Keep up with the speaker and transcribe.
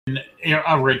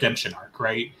a redemption arc,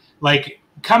 right? Like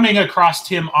coming across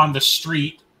him on the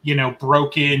street,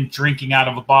 broken, drinking out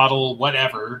of a bottle,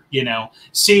 whatever,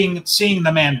 seeing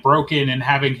the man broken and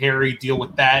having Harry deal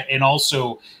with that, and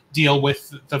also deal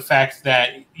with the fact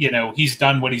that he's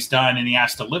done what he's done and he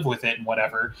has to live with it and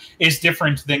whatever, is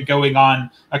different than going on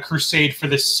a crusade for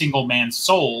this single man's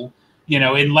soul,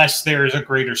 unless there's a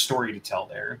greater story to tell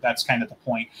there. That's kind of the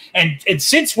point. And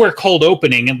since we're cold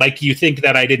opening, and like you think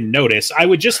that I didn't notice, I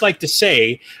would just like to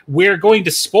say we're going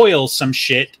to spoil some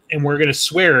shit and we're going to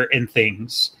swear in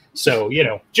things. So,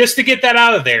 just to get that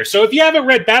out of there. So if you haven't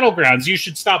read Battlegrounds, you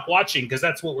should stop watching, because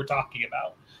that's what we're talking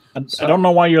about. I don't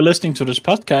know why you're listening to this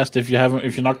podcast if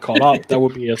you're not caught up. That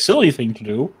would be a silly thing to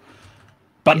do.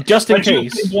 But just in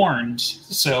case. You've been warned.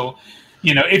 So,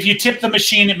 if you tip the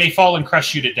machine, it may fall and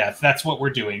crush you to death. That's what we're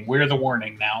doing. We're the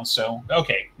warning now. So,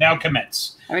 okay, now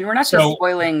commence. I mean, we're not just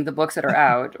spoiling the books that are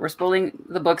out. We're spoiling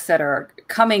the books that are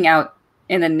coming out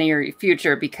in the near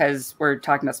future, because we're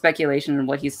talking about speculation and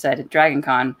what he said at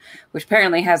DragonCon, which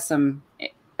apparently has some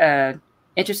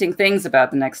interesting things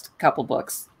about the next couple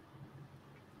books.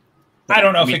 I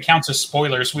don't know if it counts as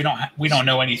spoilers. We don't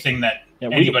know anything that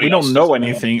anybody. We don't know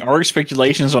anything. Our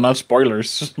speculations are not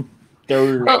spoilers.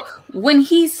 Well, when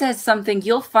he says something,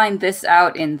 you'll find this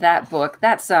out in that book.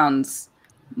 That sounds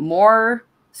more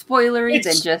spoilery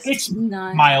than just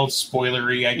mild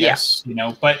spoilery, I guess.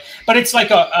 But it's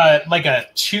like a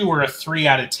 2 or a 3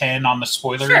 out of 10 on the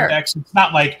spoiler index. It's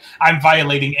not like I'm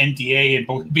violating NDA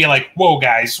and be like, "Whoa,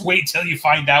 guys, wait till you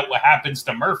find out what happens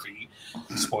to Murphy."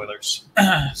 Spoilers.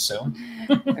 So,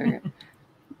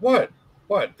 what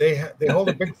they hold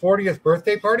a big 40th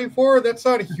birthday party for? That's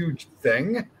not a huge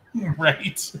thing.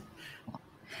 Right.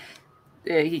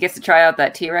 He gets to try out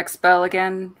that T-Rex spell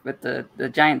again with the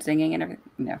giant singing and everything.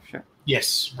 Yeah, sure.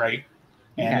 Yes, right.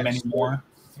 And many more.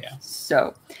 Yeah.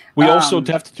 So we also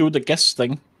have to do the guest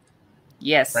thing.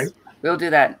 Yes, right? We'll do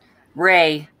that.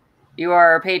 Ray, you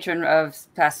are a patron of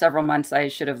past several months. I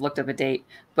should have looked up a date,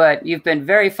 but you've been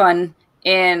very fun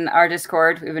in our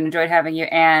Discord. We've enjoyed having you,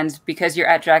 and because you're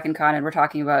at DragonCon and we're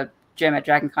talking about Jim at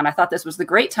DragonCon, I thought this was the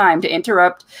great time to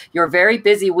interrupt your very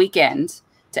busy weekend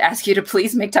to ask you to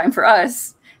please make time for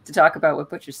us to talk about what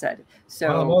Butcher said. So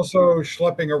I'm also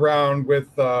schlepping around with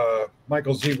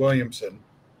Michael Z. Williamson.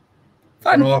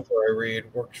 Fun. An author I read.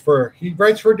 He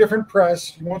writes for a different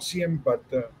press. You won't see him, but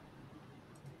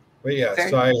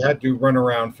yes, I had to run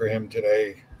around for him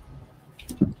today.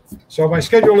 So my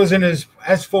schedule isn't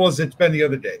as full as it's been the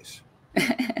other days.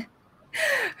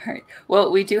 All right.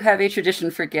 Well, we do have a tradition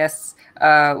for guests.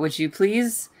 Would you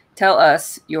please tell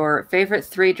us your favorite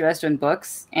 3 Dresden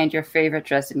books and your favorite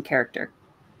Dresden character?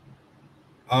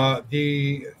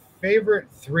 The favorite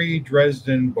 3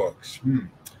 Dresden books.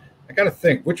 I got to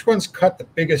think. Which one's cut the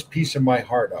biggest piece of my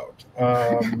heart out?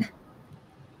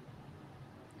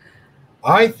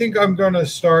 I think I'm going to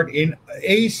start in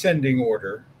ascending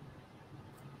order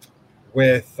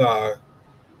with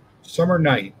Summer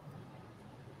Night,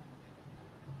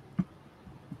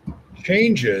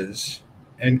 Changes,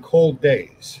 and Cold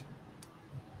Days.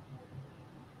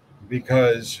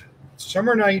 Because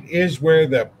Summer Night is where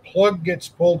the plug gets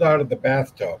pulled out of the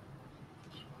bathtub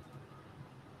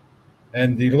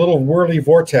and the little whirly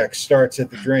vortex starts at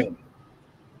the drain.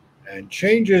 And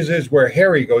Changes is where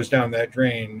Harry goes down that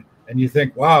drain and you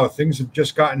think, wow, things have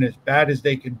just gotten as bad as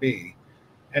they can be.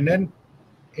 And then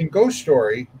in Ghost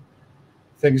Story,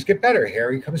 things get better.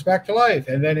 Harry comes back to life.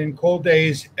 And then in Cold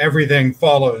Days, everything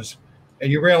follows.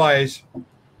 And you realize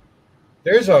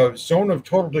there's a zone of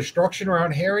total destruction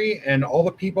around Harry, and all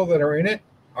the people that are in it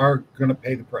are going to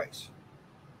pay the price.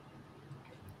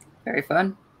 Very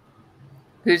fun.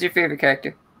 Who's your favorite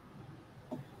character?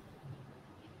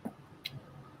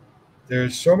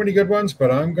 There's so many good ones,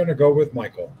 but I'm going to go with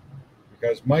Michael.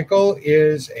 Because Michael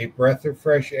is a breath of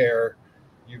fresh air.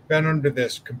 You've been under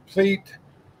this complete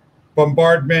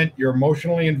bombardment. You're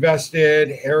emotionally invested.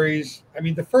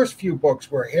 The first few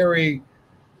books were Harry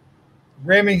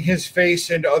ramming his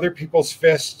face into other people's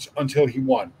fists until he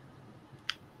won.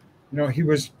 He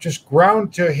was just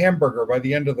ground to hamburger by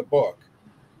the end of the book.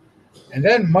 And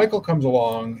then Michael comes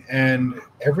along, and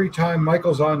every time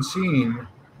Michael's on scene,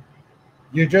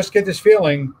 you just get this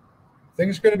feeling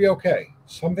things are going to be okay.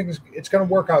 It's going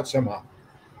to work out somehow.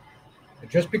 And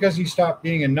just because he stopped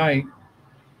being a knight,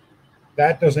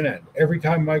 that doesn't end. Every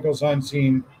time Michael's on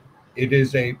scene, it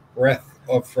is a breath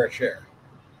of fresh air.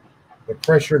 The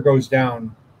pressure goes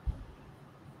down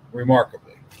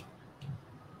remarkably.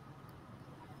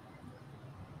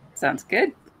 Sounds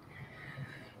good.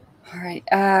 All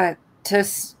right. To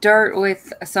start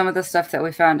with some of the stuff that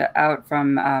we found out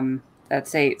from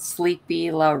That's a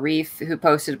Sleepy La Reef who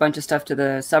posted a bunch of stuff to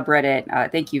the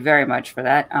subreddit. Thank you very much for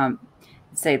that.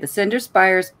 Say the Cinder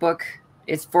Spires book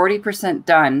is 40%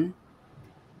 done.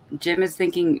 Jim is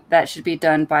thinking that should be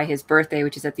done by his birthday,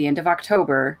 which is at the end of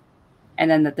October,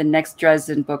 and then that the next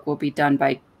Dresden book will be done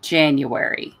by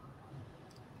January.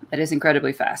 That is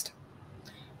incredibly fast.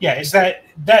 Yeah, is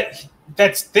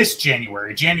that's this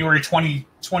January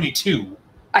 2022?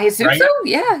 I assume right? so.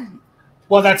 Yeah.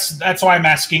 Well, that's why I'm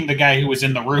asking the guy who was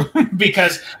in the room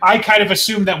because I kind of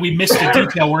assumed that we missed a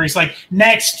detail where he's like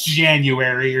next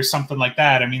January or something like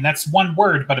that. I mean, that's one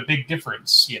word, but a big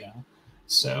difference,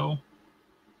 So,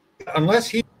 unless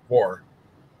he for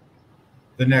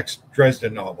the next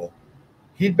Dresden novel,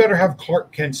 he'd better have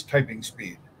Clark Kent's typing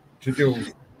speed to do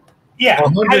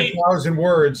 100,000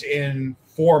 words in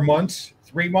 4 months,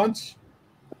 3 months.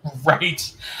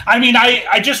 Right. I mean,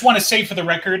 I just want to say for the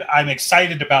record, I'm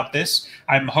excited about this.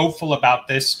 I'm hopeful about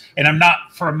this. And I'm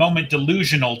not for a moment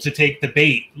delusional to take the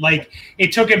bait. Like,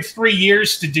 it took him 3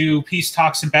 years to do Peace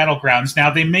Talks and Battlegrounds.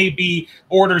 Now, they may be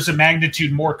orders of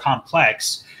magnitude more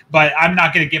complex, but I'm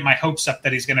not going to get my hopes up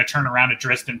that he's going to turn around a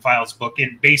Dresden Files book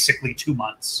in basically 2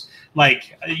 months.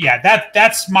 Like, yeah,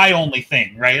 that's my only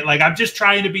thing, right? Like, I'm just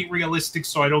trying to be realistic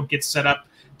so I don't get set up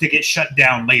to get shut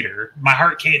down later. My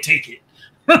heart can't take it.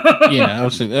 Yeah,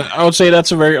 I would say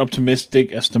that's a very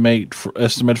optimistic estimate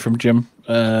from Jim,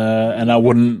 and I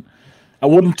wouldn't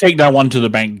take that one to the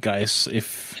bank, guys.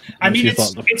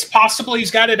 It's possible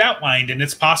he's got it outlined, and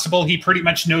it's possible he pretty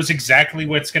much knows exactly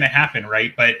what's going to happen,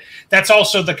 right? But that's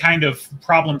also the kind of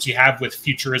problems you have with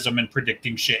futurism and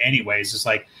predicting shit, anyways. Is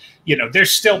like,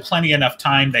 there's still plenty enough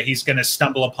time that he's going to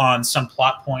stumble upon some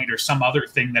plot point or some other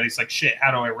thing that he's like, shit,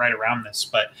 how do I write around this?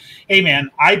 But hey, man,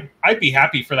 I'd be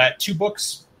happy for that. 2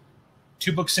 books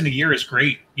in a year is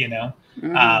great, Mm-hmm.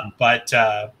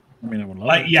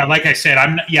 Like I said,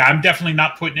 I'm definitely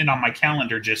not putting it on my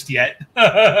calendar just yet.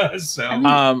 So,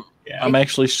 I'm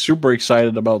actually super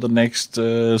excited about the next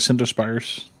Cinder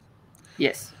Spires.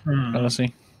 Yes,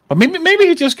 honestly. But maybe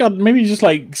he just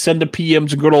like send a PM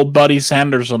to good old buddy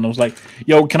Sanderson. I was like,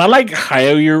 yo, can I like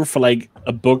hire you for like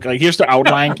a book? Like, here's the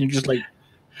outline. Can you just like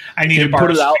I need to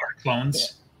put it out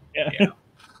clones? Yeah.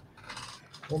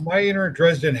 Well, my inner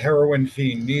Dresden heroin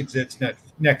fiend needs its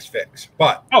next fix,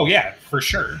 but oh yeah, for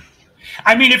sure.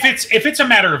 I mean, if it's a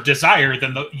matter of desire,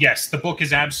 then the book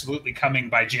is absolutely coming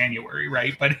by January,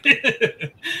 right? But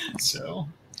so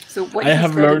what I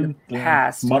have learned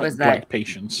past was that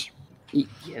patience.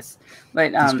 Yes,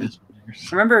 but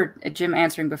remember Jim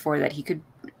answering before that he could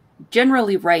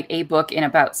generally write a book in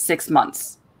about 6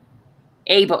 months.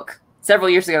 A book several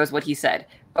years ago is what he said.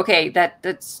 Okay,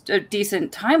 that's a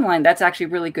decent timeline. That's actually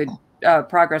really good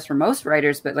progress for most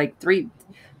writers, but like 3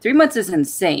 months is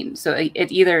insane. So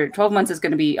it either 12 months is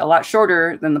going to be a lot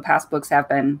shorter than the past books have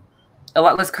been, a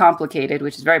lot less complicated,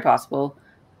 which is very possible,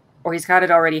 or he's got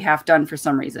it already half done for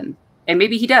some reason. And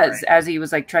maybe he does, right. As he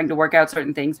was like trying to work out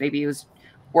certain things. Maybe he was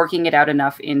working it out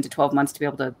enough into 12 months to be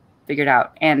able to figure it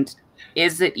out. And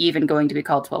is it even going to be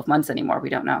called 12 months anymore? We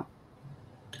don't know.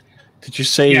 Did you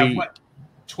say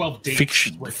 12 dates?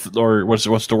 Fiction, or what's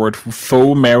the word?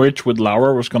 Faux marriage with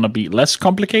Laura was going to be less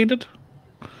complicated?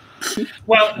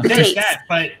 Well, there's that,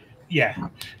 but yeah,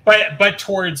 but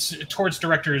towards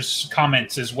director's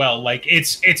comments as well, like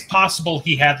it's possible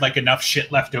he had like enough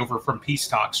shit left over from Peace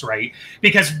Talks, right?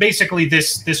 Because basically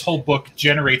this whole book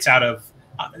generates out of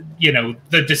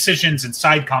the decisions and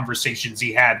side conversations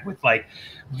he had with like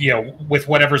with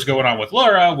whatever's going on with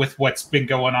Laura, with what's been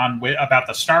going on about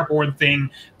the Starborn thing.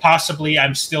 Possibly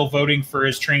I'm still voting for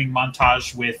his training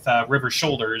montage with River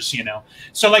Shoulders,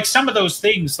 so like some of those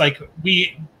things, like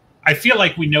I feel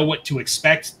like we know what to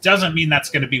expect. Doesn't mean that's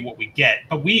going to be what we get,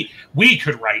 but we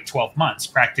could write 12 months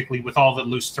practically with all the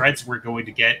loose threads we're going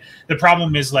to get. The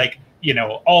problem is like,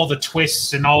 all the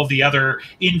twists and all the other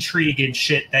intrigue and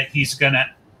shit that he's going to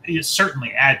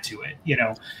certainly add to it.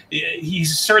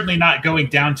 He's certainly not going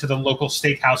down to the local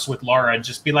steakhouse with Laura and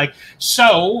just be like,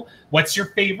 so what's your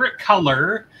favorite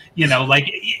color? Like,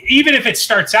 even if it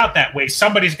starts out that way,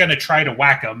 somebody's going to try to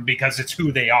whack them because it's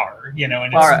who they are,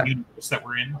 and Laura. it's the universe that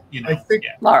we're in, I think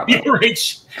Laura. Yeah, right.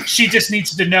 She just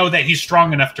needs to know that he's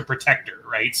strong enough to protect her,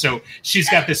 right? So she's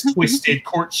got this twisted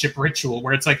courtship ritual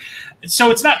where it's like,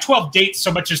 so it's not 12 dates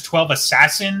so much as 12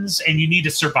 assassins, and you need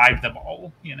to survive them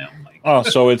all, like. Oh,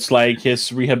 so it's like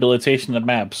his rehabilitation at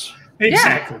MAPS.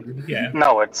 Exactly. Yeah.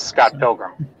 No, it's Scott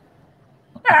Pilgrim.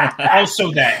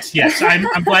 Also that, yes. I'm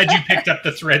glad you picked up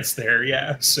the threads there.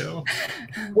 Yeah. So,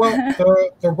 well,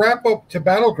 the wrap up to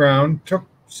Battleground took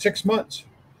 6 months.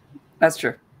 That's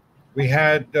true. We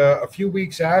had a few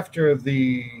weeks after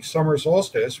the summer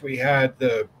solstice, we had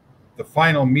the the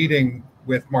final meeting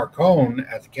with Marcone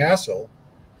at the castle,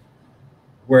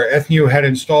 where Ethnew had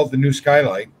installed the new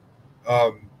skylight.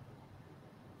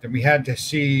 Then we had to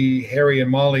see Harry and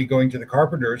Molly going to the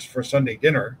Carpenters for Sunday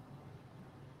dinner.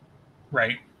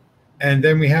 Right. And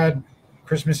then we had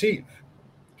Christmas Eve.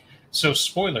 So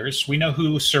spoilers, we know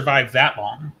who survived that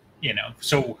long,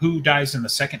 So who dies in the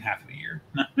second half of the year?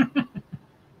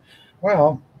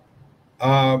 Well,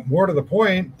 more to the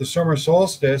point, the summer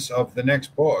solstice of the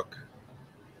next book,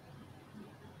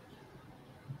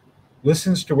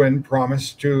 Listens to Wind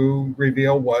promised to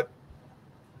reveal what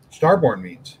Starborn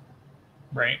means.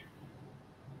 Right.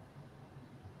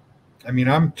 I mean,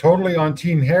 I'm totally on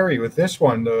Team Harry with this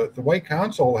one. The White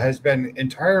Council has been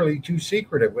entirely too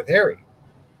secretive with Harry.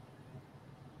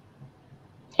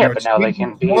 Yeah, but now they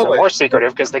can be even more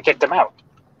secretive because they kicked him out.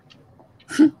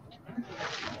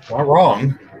 Not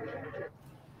wrong.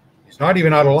 He's not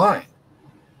even out of line.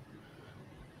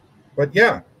 But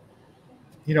yeah,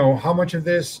 how much of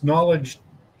this knowledge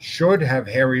should have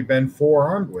Harry been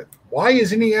forearmed with? Why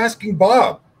isn't he asking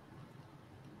Bob?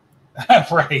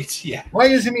 Right, yeah. Why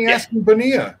isn't he asking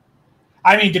Bonilla?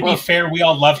 I mean, to be fair, we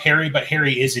all love Harry, but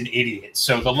Harry is an idiot.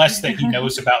 So the less that he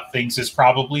knows about things is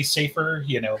probably safer,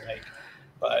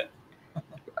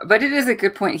 but it is a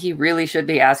good point. He really should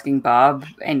be asking Bob.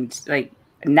 And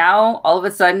now all of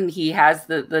a sudden he has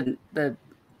the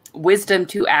wisdom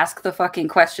to ask the fucking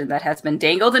question that has been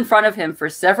dangled in front of him for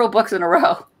several books in a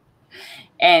row.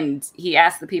 And he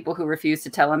asked the people who refused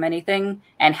to tell him anything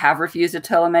and have refused to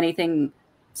tell him anything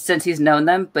since he's known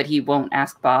them, but he won't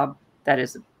ask Bob. That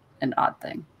is an odd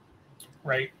thing.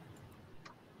 Right.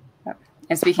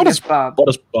 And speaking of Bob... What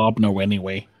does Bob know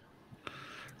anyway?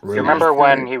 Really? You remember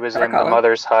when he was in the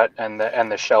mother's hut and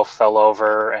the shelf fell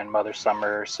over and Mother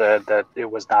Summer said that it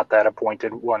was not that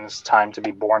appointed one's time to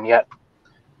be born yet?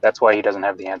 That's why he doesn't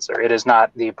have the answer. It is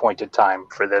not the appointed time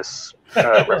for this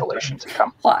revelation to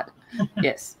come. Plot.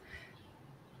 Yes.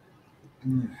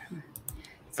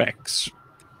 Facts.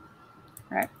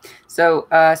 Right. So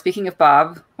speaking of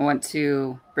Bob, I want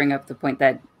to bring up the point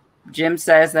that Jim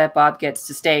says that Bob gets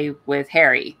to stay with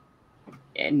Harry.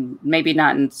 And maybe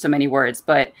not in so many words,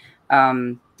 but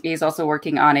he's also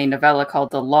working on a novella called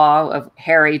The Law of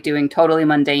Harry doing totally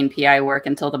mundane PI work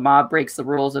until the mob breaks the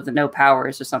rules of the no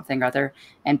powers or something or other.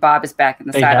 And Bob is back in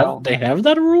the saddle. They have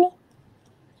that rule?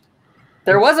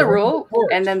 There was a rule,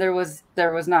 and then there was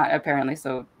not, apparently.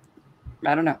 So,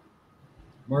 I don't know.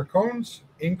 Marcone's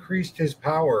increased his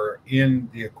power in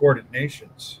the Accorded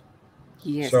Nations.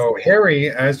 Yes. So Harry,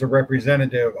 as a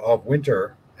representative of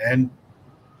Winter and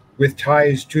with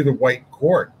ties to the White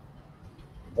Court,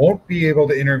 won't be able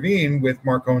to intervene with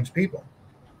Marcone's people.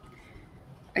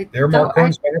 They're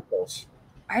Marcone's vassals.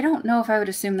 I don't know if I would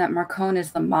assume that Marcone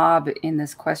is the mob in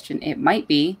this question. It might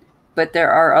be, but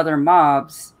there are other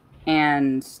mobs,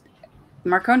 and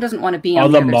Marcone doesn't want to be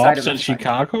on the other side of the mobs in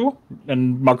Chicago,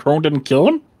 and Marcone didn't kill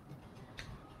him?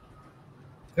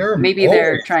 Maybe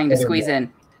they're trying to squeeze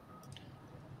in.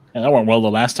 And that went well the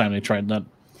last time they tried that.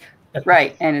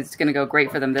 Right, and it's going to go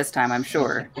great for them this time, I'm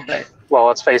sure. But well,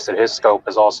 let's face it, his scope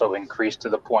has also increased to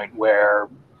the point where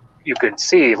you could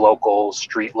see local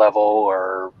street level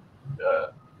or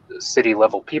city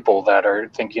level people that are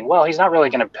thinking, well, he's not really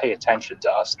going to pay attention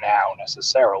to us now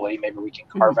necessarily. Maybe we can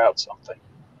carve out something.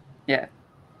 Yeah.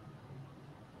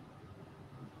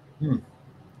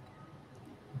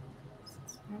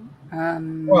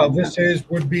 Well, this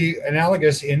would be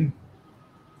analogous in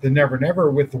the Never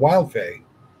Never with the Wild Fae.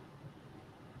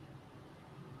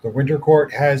 The Winter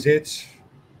Court has its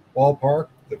ballpark,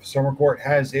 the Summer Court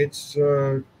has its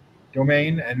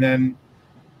domain, and then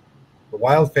the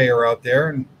Wild Fae are out there.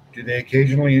 And do they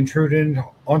occasionally intrude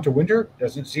onto Winter?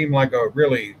 Doesn't seem like a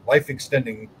really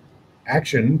life-extending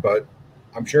action, but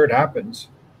I'm sure it happens.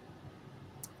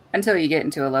 Until you get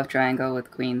into a love triangle with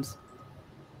queens.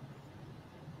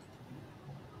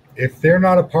 If they're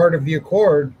not a part of the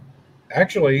Accord,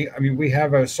 actually, I mean, we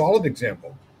have a solid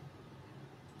example.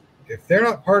 If they're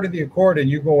not part of the Accord and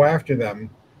you go after them,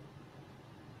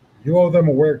 you owe them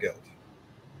a weregild.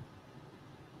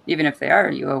 Even if they are,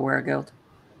 you owe a weregild.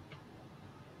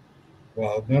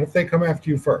 Well, not if they come after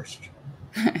you first.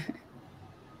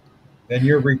 Then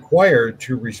you're required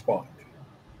to respond.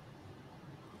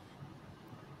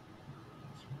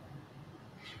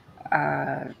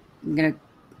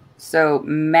 So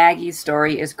Maggie's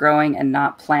story is growing and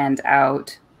not planned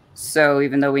out. So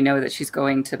even though we know that she's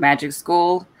going to magic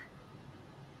school,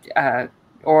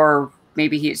 or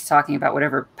maybe he's talking about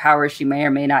whatever powers she may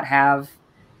or may not have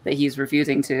that he's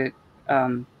refusing to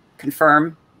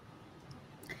confirm.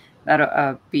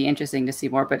 That'll be interesting to see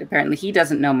more, but apparently he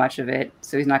doesn't know much of it,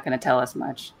 so he's not going to tell us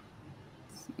much.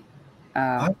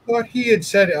 I thought he had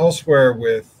said elsewhere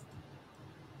with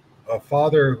a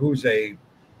father who's a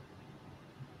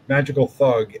magical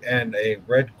thug and a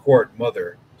red court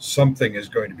mother, something is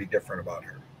going to be different about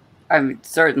her. I mean,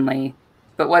 certainly.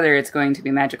 But whether it's going to be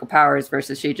magical powers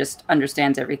versus she just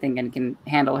understands everything and can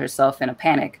handle herself in a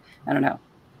panic, I don't know.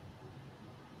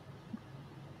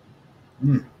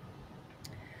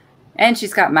 And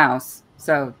she's got Mouse.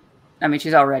 So, I mean,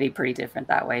 she's already pretty different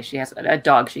that way. She has a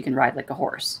dog she can ride like a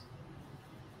horse.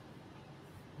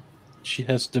 She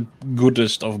has the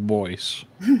goodest of boys.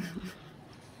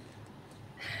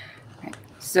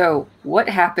 So, what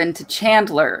happened to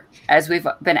Chandler? As we've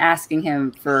been asking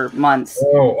him for months.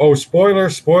 Oh,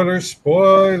 spoilers.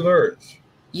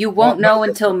 You won't know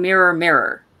until Mirror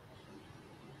Mirror.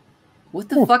 What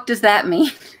the fuck does that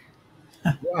mean?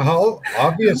 Well,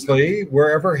 obviously,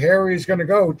 wherever Harry's going to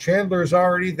go, Chandler's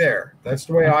already there. That's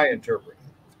the way I interpret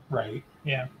it. Right,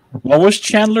 yeah. What was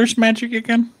Chandler's magic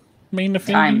again? Main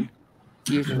affinity? Time,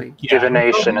 usually.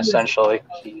 Divination, essentially.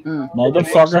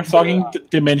 Motherfucker fucking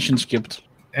dimension skipped.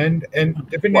 And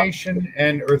divination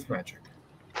and earth magic.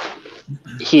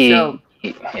 Yeah,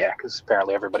 because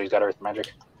apparently everybody's got earth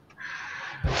magic.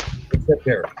 Except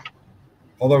Harry.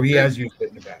 Although he has used it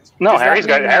in the past. No, Harry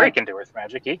can do earth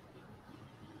magic.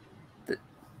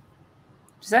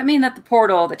 Does that mean that the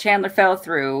portal that Chandler fell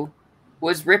through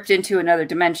was ripped into another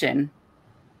dimension?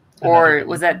 Or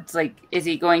was that is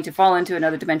he going to fall into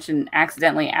another dimension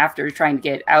accidentally after trying to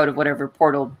get out of whatever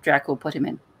portal Dracul put him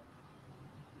in?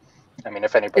 I mean,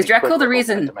 if anybody is Dracul the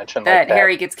reason that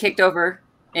Harry gets kicked over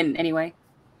in any way?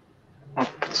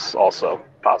 It's also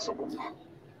possible.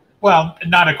 Well,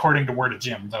 not according to word of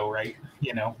Jim, though, right?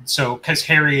 So because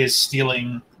Harry is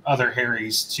stealing other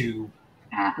Harrys to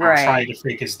try to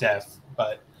fake his death,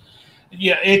 but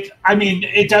yeah,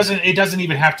 it doesn't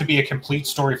even have to be a complete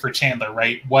story for Chandler,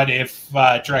 right? What if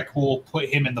Dracul put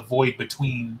him in the void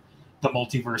between the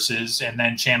multiverses, and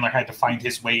then Chandler had to find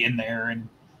his way in there, and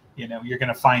you're going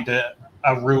to find a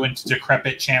ruined,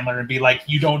 decrepit Chandler and be like,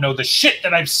 you don't know the shit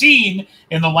that I've seen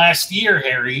in the last year,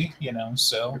 Harry,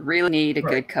 so. Really need a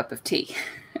good cup of tea.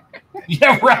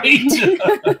 Yeah, right.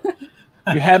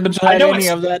 You haven't had any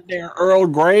of that there Earl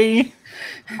Grey?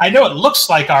 I know it looks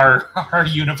like our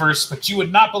universe, but you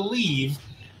would not believe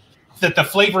that the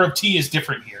flavor of tea is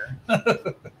different here.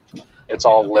 It's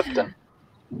all Lipton.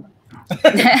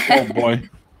 Oh, boy.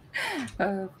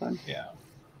 Fun. Yeah.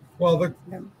 Well,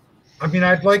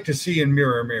 I'd like to see in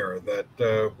Mirror Mirror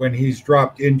that when he's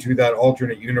dropped into that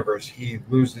alternate universe, he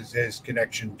loses his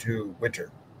connection to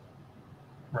Winter.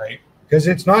 Right. Because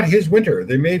it's not his Winter.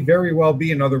 There may very well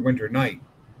be another Winter Night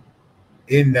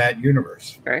in that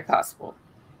universe. Very possible.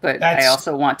 But I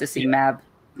also want to see Mab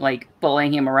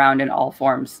bullying him around in all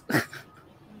forms.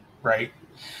 Right.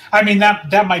 I mean,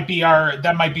 that might be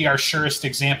our surest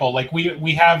example.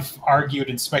 We have argued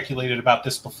and speculated about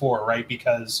this before, right?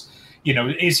 Because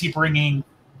is he bringing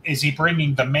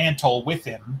the mantle with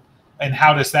him, and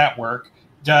how does that work?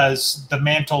 Does the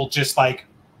mantle just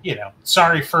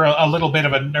sorry for a little bit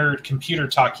of a nerd computer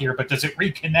talk here, but does it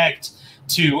reconnect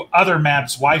to other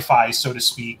Mab's Wi-Fi, so to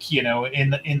speak,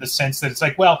 in the sense that it's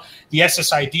well, the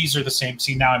SSIDs are the same.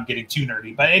 See, now I'm getting too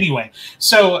nerdy. But anyway,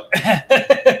 so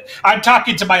I'm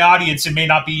talking to my audience. It may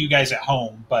not be you guys at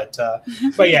home, but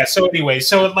yeah. So anyway,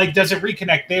 so does it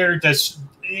reconnect there?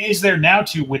 Is there now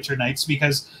 2 Winter Nights?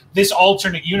 Because this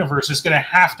alternate universe is going to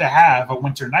have a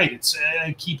Winter Night. It's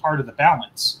a key part of the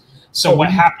balance. So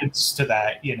what happens to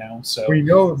that, So we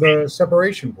know the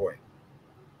separation point.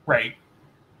 Right.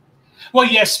 Well,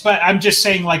 yes, but I'm just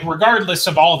saying, regardless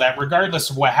of all that, regardless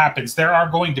of what happens, there are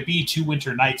going to be 2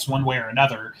 Winter Nights one way or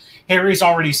another. Harry's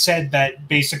already said that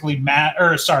basically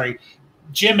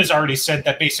Jim has already said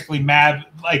that basically Mab,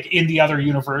 in the other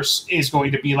universe, is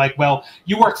going to be well,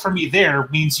 you work for me there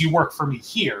means you work for me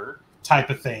here type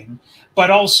of thing. But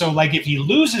also, if he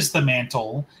loses the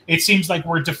mantle, it seems like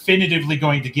we're definitively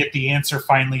going to get the answer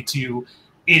finally to,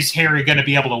 is Harry going to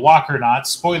be able to walk or not?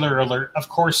 Spoiler alert, of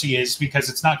course he is, because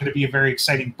it's not going to be a very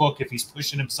exciting book if he's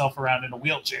pushing himself around in a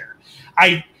wheelchair.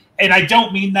 And I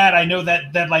don't mean that. I know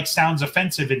that sounds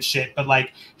offensive and shit, but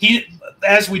he,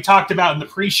 as we talked about in the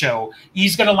pre-show,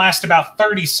 he's going to last about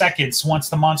 30 seconds once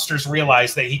the monsters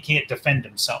realize that he can't defend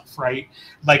himself, right?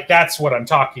 That's what I'm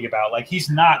talking about.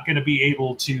 He's not going to be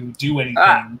able to do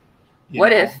anything.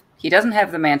 What if he doesn't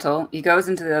have the mantle, he goes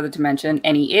into the other dimension,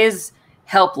 and he is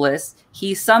helpless,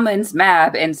 he summons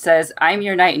Mab and says, I'm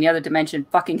your knight in the other dimension,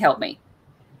 fucking help me.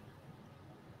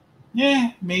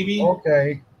 Yeah, maybe.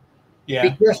 Okay.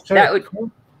 Yeah. That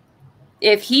would,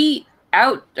 if he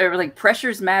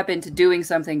pressures Mab into doing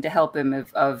something to help him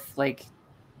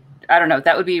I don't know,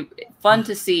 that would be fun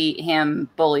to see him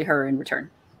bully her in return.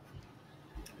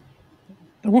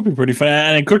 That would be pretty fun,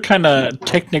 and it could kind of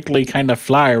technically kind of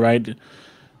fly, right?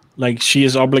 Like she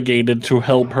is obligated to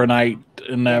help her knight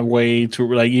in that way.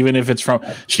 To like, even if it's from,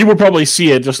 she would probably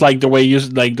see it just like the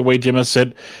way Jim has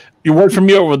said. You work for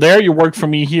me over there. You work for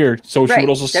me here. So she would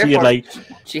also see it like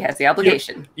she has the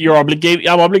obligation. You're obligated.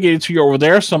 I'm obligated to you over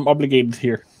there, so I'm obligated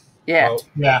here. Yeah,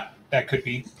 yeah, that could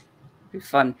be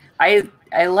fun. I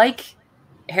like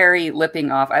Harry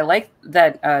lipping off. I like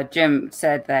that Jim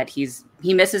said that he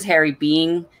misses Harry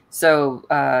being so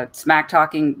smack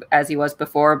talking as he was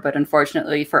before, but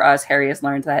unfortunately for us, Harry has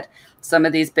learned that some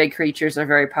of these big creatures are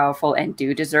very powerful and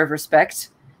do deserve respect,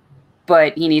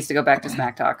 but he needs to go back to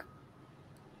smack talk.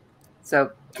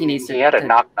 So he needs to. He had a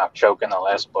knock joke in the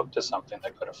last book to something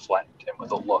that could have flattened him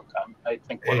with a look. I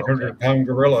think 800-pound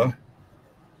gorilla.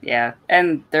 Yeah,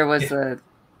 and there was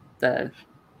the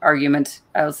argument,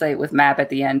 I'll say, with Map at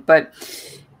the end, but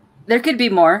there could be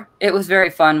more. It was very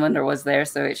fun when there was there,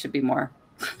 so it should be more.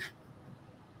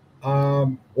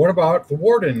 What about the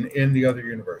Warden in the other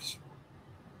universe?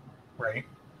 Right.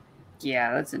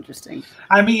 Yeah, that's interesting.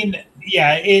 I mean,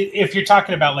 yeah, if you're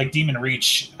talking about like Demon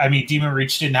Reach, I mean, Demon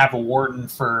Reach didn't have a warden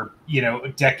for,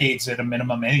 decades at a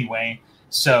minimum anyway.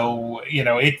 So,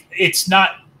 it's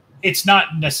not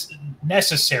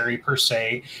necessary per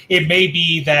se. It may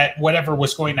be that whatever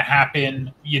was going to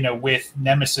happen, with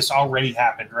Nemesis already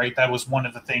happened, right? That was one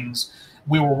of the things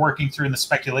we were working through in the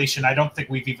speculation. I don't think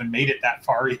we've even made it that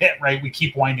far yet, right? We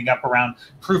keep winding up around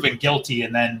proven guilty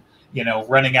and then,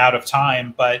 running out of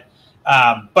time. But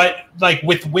like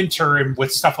with Winter and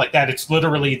with stuff like that, it's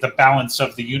literally the balance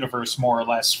of the universe more or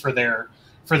less for their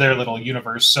little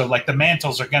universe. So like the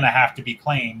mantles are going to have to be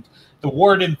claimed. The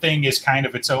Warden thing is kind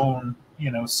of its own,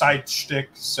 side shtick.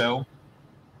 So,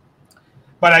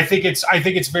 but I think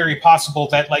it's very possible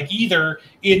that like either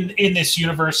in this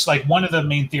universe, like one of the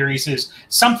main theories is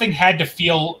something had to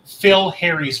fill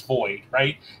Harry's void,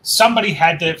 right? Somebody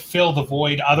had to fill the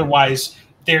void. Otherwise,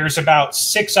 there's about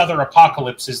 6 other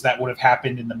apocalypses that would have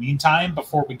happened in the meantime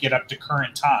before we get up to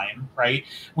current time, right?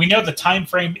 We know the time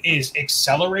frame is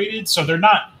accelerated, so they're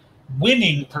not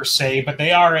winning per se, but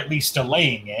they are at least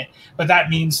delaying it. But that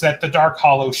means that the Dark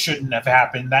Hollow shouldn't have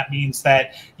happened. That means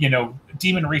that,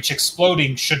 Demon Reach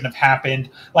exploding shouldn't have happened.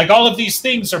 Like all of these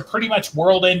things are pretty much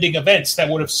world-ending events that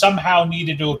would have somehow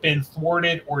needed to have been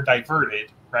thwarted or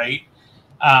diverted, right?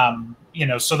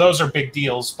 So those are big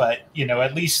deals, but,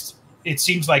 at least it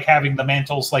seems like having the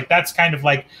mantles, like that's kind of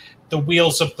like the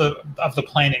wheels of the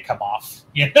planet come off,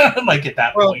 like at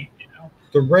that point.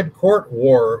 The Red Court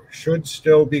War should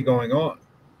still be going on.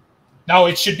 No,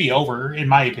 it should be over, in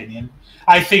my opinion.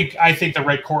 I think the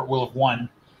Red Court will have won.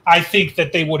 I think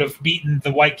that they would have beaten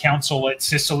the White Council at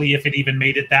Sicily if it even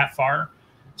made it that far.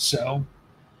 So,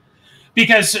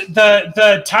 because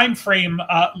the time frame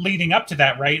leading up to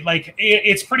that, right? Like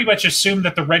it's pretty much assumed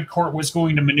that the Red Court was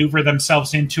going to maneuver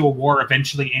themselves into a war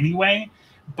eventually anyway,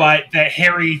 but that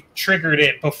Harry triggered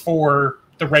it before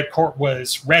the Red Court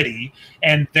was ready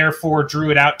and therefore drew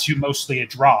it out to mostly a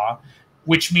draw,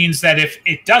 which means that if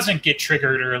it doesn't get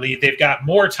triggered early, they've got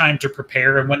more time to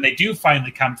prepare. And when they do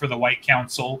finally come for the White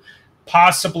Council,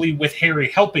 possibly with Harry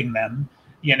helping them,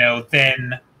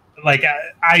 then like,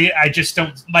 I just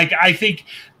don't like, I think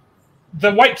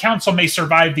the White Council may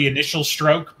survive the initial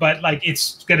stroke, but like,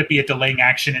 it's going to be a delaying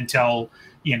action until,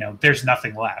 there's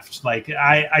nothing left. Like,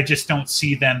 I just don't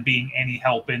see them being any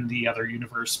help in the other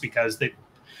universe because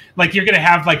like you're going to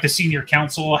have like the senior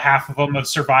council, half of them have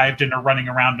survived and are running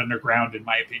around underground, in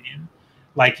my opinion.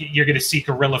 Like you're going to see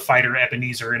guerrilla fighter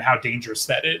Ebenezer and how dangerous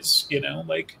that is,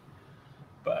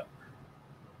 but.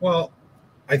 Well,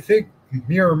 I think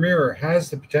Mirror Mirror has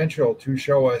the potential to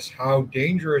show us how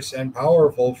dangerous and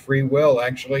powerful free will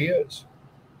actually is.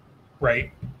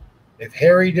 Right. If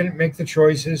Harry didn't make the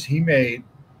choices he made,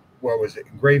 what was it,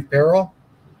 Grave Peril?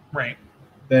 Right.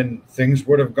 Then things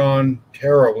would have gone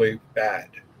terribly bad.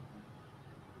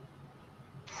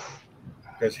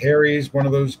 Because Harry is one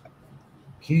of those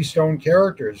keystone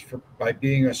characters by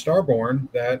being a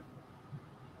Starborn that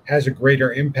has a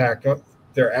greater impact.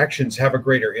 Their actions have a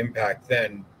greater impact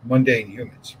than mundane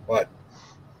humans. But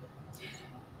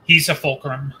he's a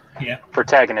fulcrum. Yeah.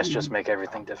 Protagonists just make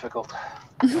everything difficult.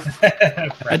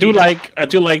 Right. I do like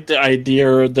the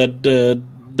idea that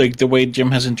the way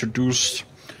Jim has introduced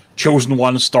Chosen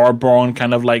One, Starborn,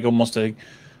 kind of like almost to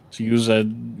use a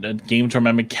game term,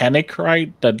 a mechanic,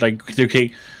 right? That like,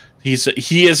 okay,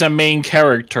 he is a main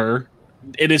character.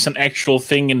 It is an actual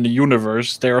thing in the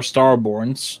universe. There are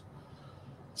Starborns.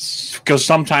 because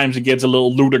sometimes it gets a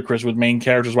little ludicrous with main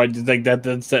characters, right? Like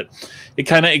that it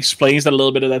kind of explains that a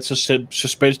little bit of that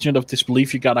suspension of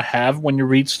disbelief you gotta have when you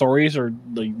read stories or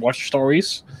like, watch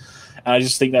stories. And I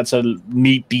just think that's a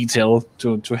neat detail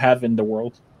to have in the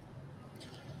world.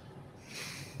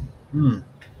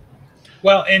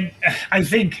 Well, and I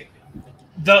think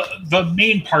the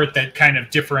main part that kind of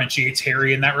differentiates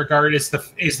Harry in that regard is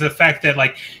the fact that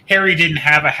like Harry didn't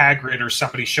have a Hagrid or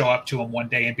somebody show up to him one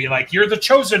day and be like, "You're the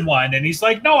chosen one," and he's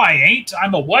like, "No, I ain't.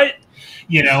 I'm a what?"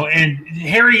 And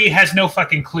Harry has no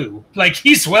fucking clue. Like,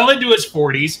 he's well into his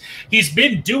 40s. He's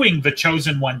been doing the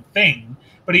chosen one thing,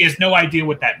 but he has no idea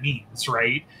what that means,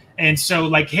 right? And so,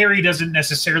 like, Harry doesn't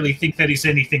necessarily think that he's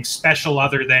anything special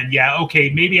other than, yeah, okay,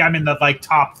 maybe I'm in the, like,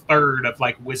 top third of,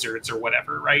 like, wizards or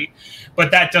whatever, right? But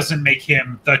that doesn't make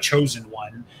him the chosen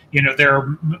one. There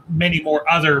are many more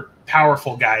other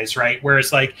powerful guys, right?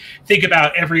 Whereas, like, think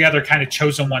about every other kind of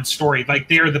chosen one story. Like,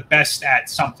 they're the best at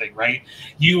something, right?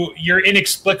 You're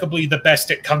inexplicably the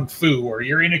best at kung fu, or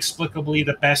you're inexplicably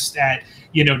the best at,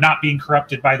 not being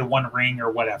corrupted by the One Ring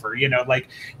or whatever. Like,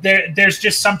 there's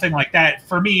just something like that.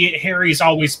 For me, Harry's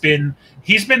always been,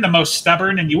 he's been the most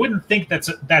stubborn, and you wouldn't think that's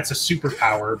a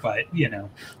superpower, but,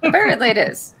 Apparently it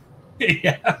is.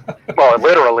 Yeah. Well, it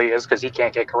literally is, because he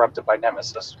can't get corrupted by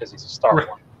Nemesis because he's a Star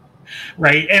One.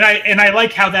 Right. And I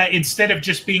like how that, instead of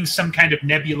just being some kind of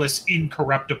nebulous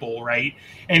incorruptible, right,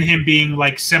 and him being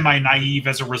like semi-naive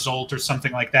as a result or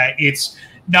something like that, it's,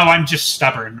 no, I'm just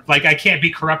stubborn. Like, I can't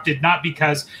be corrupted, not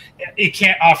because it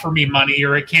can't offer me money,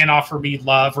 or it can't offer me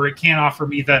love, or it can't offer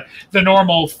me the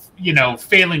normal,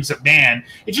 failings of man.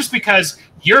 It's just because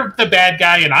you're the bad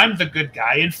guy and I'm the good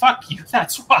guy, and fuck you.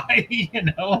 That's why,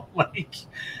 like,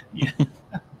 yeah.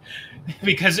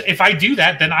 Because if I do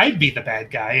that, then I'd be the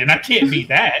bad guy, and I can't be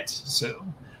that. So,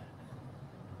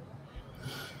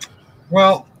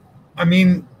 well, I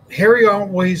mean, Harry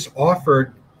always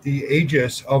offered the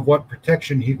aegis of what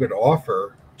protection he could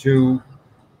offer to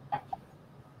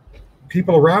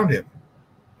people around him.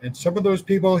 And some of those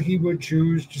people he would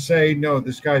choose to say, no,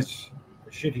 this guy's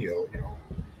a shitheel,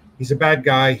 he's a bad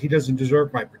guy, he doesn't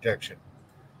deserve my protection.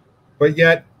 But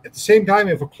yet, at the same time,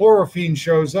 if a Chlorophene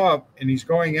shows up and he's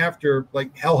going after,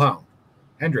 like, Hellhound,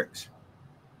 Hendrix,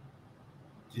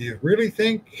 do you really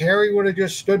think Harry would have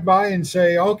just stood by and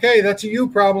say, okay, that's a you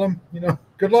problem,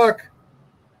 good luck?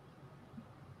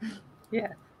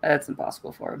 Yeah, that's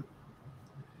impossible for him.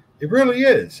 It really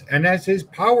is. And as his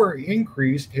power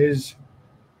increased, his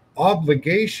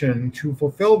obligation to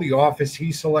fulfill the office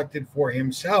he selected for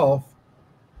himself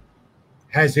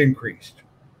has increased.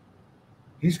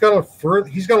 He's got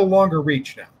a longer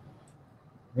reach now.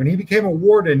 When he became a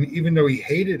warden, even though he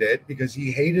hated it because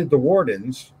he hated the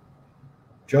wardens,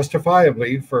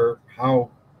 justifiably for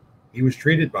how he was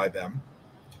treated by them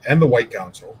and the White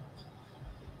Council,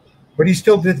 but he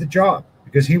still did the job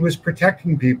because he was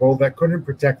protecting people that couldn't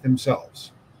protect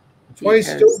themselves. That's why he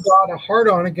still got a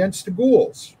hard-on against the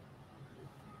ghouls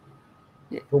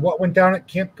for what went down at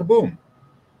Camp Kaboom.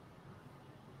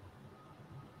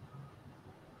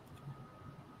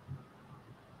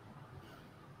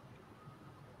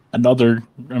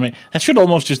 That should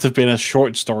almost just have been a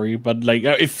short story, but like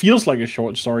it feels like a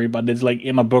short story, but it's like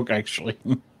in a book actually.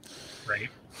 Right.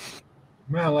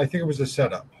 Well, I think it was a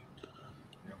setup.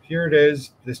 Here it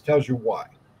is. This tells you why.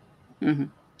 Mm-hmm.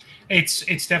 It's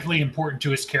definitely important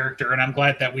to his character, and I'm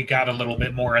glad that we got a little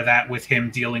bit more of that with him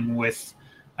dealing with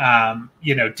them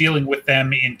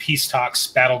in peace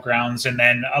talks, battlegrounds, and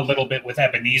then a little bit with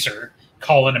Ebenezer,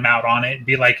 calling him out on it and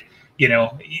be like,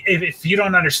 if you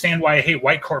don't understand why I hate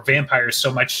White Court vampires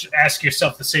so much, ask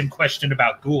yourself the same question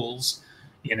about ghouls,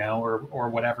 or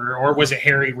whatever. Or was it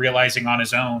Harry realizing on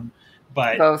his own?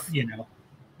 But both.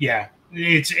 Yeah,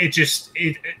 it's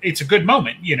a good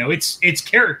moment. It's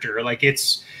character. Like,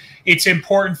 it's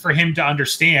important for him to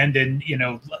understand. And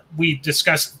we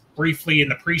discussed briefly in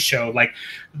the pre-show, like,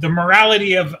 the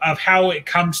morality of how it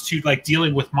comes to, like,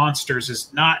 dealing with monsters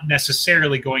is not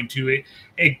necessarily going to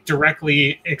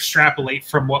directly extrapolate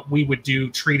from what we would do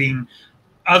treating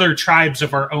other tribes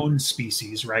of our own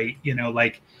species, right?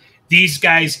 Like, these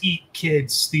guys eat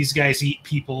kids, these guys eat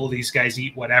people, these guys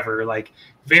eat whatever. Like,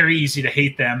 very easy to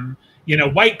hate them.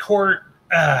 White Court,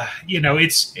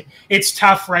 it's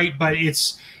tough, right? But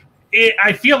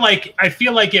I feel like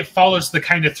it follows the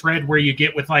kind of thread where you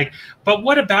get with, like, but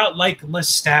what about, like,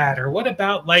 Lestat, or what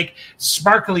about, like,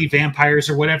 sparkly vampires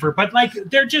or whatever? But, like,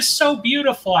 they're just so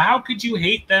beautiful. How could you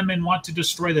hate them and want to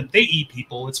destroy them? They eat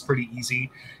people. It's pretty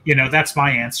easy. That's my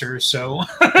answer. So,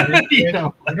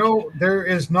 there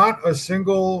is not a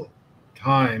single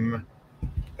time,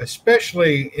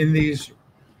 especially in these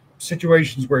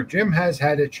situations where Jim has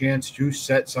had a chance to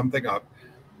set something up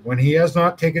when he has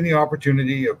not taken the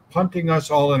opportunity of punting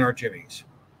us all in our jimmies.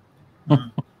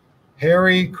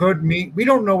 Harry could meet. We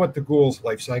don't know what the ghoul's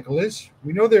life cycle is.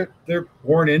 We know they're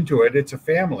born into it. It's a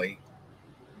family.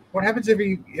 What happens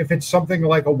if it's something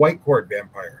like a white court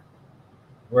vampire,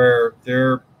 where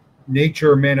their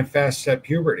nature manifests at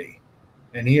puberty,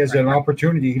 and he has an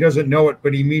opportunity. He doesn't know it,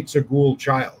 but he meets a ghoul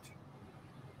child.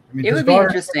 I mean, it would be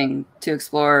interesting to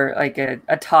explore like a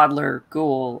toddler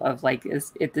ghoul of like,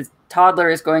 if the toddler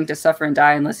is going to suffer and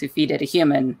die unless you feed it a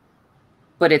human,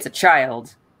 but it's a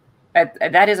child.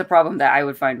 That is a problem that I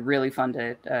would find really fun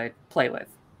to play with,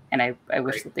 and I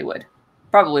wish that they would.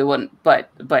 Probably wouldn't, but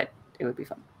it would be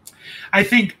fun. I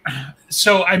think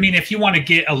so. I mean, if you want to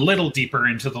get a little deeper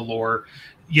into the lore,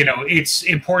 it's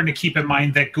important to keep in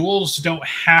mind that ghouls don't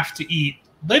have to eat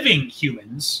living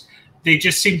humans. They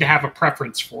just seem to have a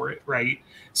preference for it, right?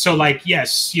 So, like,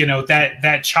 yes,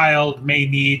 that child may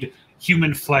need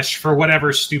human flesh for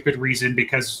whatever stupid reason,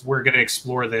 because we're going to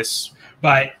explore this.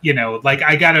 But, like,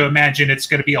 I got to imagine it's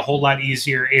going to be a whole lot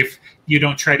easier if you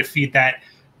don't try to feed that,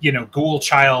 ghoul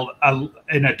child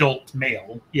an adult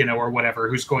male, or whatever,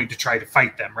 who's going to try to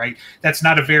fight them, right? That's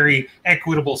not a very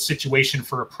equitable situation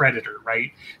for a predator,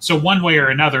 right? So one way or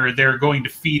another, they're going to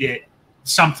feed it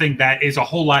something that is a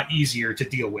whole lot easier to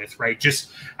deal with, right?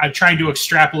 I'm trying to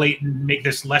extrapolate and make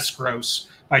this less gross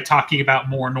by talking about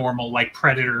more normal, like,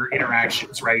 predator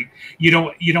interactions, right? You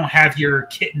don't have your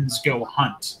kittens go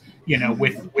hunt,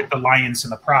 with the lions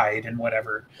and the pride and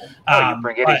whatever. You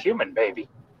bring in a human baby.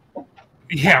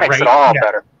 Yeah, makes right. It all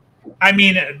better. I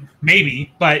mean,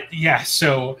 maybe, but yeah.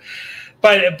 So,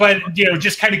 but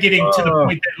just kind of getting to the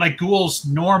point that, like, ghouls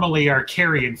normally are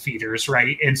carrion feeders,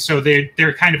 right? And so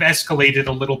they're kind of escalated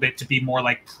a little bit to be more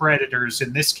like predators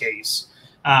in this case.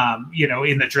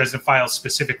 In the Dresden Files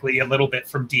specifically, a little bit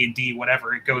from D&D,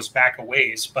 whatever. It goes back a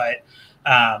ways, but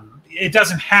it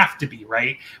doesn't have to be,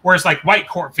 right? Whereas, like, white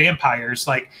court vampires,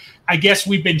 like, I guess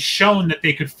we've been shown that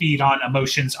they could feed on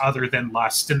emotions other than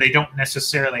lust, and they don't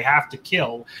necessarily have to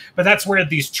kill. But that's where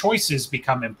these choices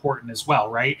become important as well,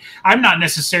 right? I'm not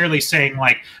necessarily saying,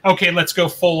 like, okay, let's go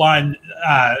full on,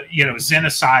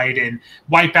 xenocide and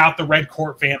wipe out the red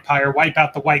court vampire, wipe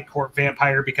out the white court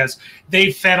vampire because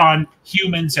they fed on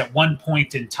humans at one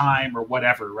point in time or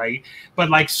whatever, right? But,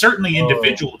 like, certainly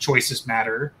individual choices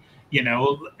matter.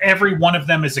 Every one of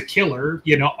them is a killer.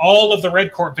 All of the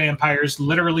red court vampires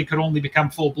literally could only become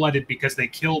full-blooded because they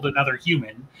killed another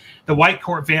human. The white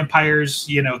court vampires,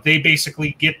 they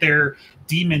basically get their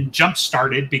demon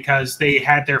jump-started because they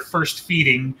had their first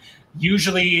feeding,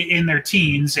 usually in their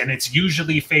teens, and it's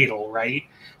usually fatal, right?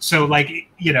 So, like,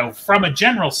 from a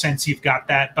general sense, you've got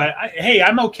that. But, hey,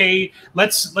 I'm okay.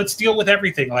 Let's deal with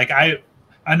everything. Like,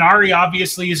 Anari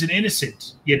obviously is an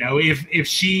innocent. If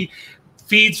she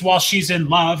feeds while she's in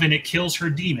love and it kills her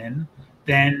demon,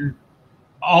 then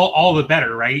all the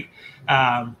better, right?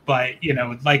 But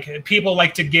like, people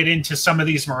like to get into some of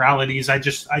these moralities. I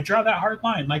draw that hard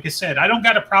line. Like I said, I don't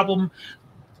got a problem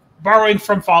borrowing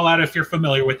from Fallout if you're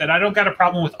familiar with it. I don't got a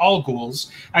problem with all ghouls.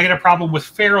 I got a problem with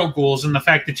feral ghouls and the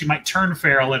fact that you might turn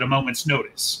feral at a moment's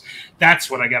notice.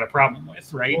 That's what I got a problem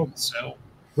with, right? Well, so,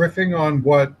 riffing on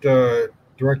what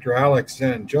Director Alex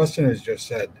and Justin has just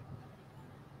said,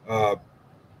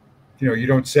 you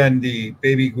don't send the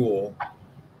baby ghoul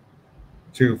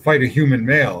to fight a human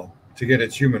male to get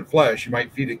its human flesh. You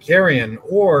might feed it carrion,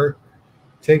 or,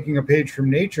 taking a page from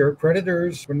nature,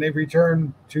 predators, when they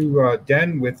return to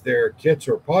den with their kits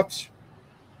or pups,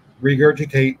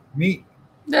 regurgitate meat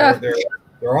or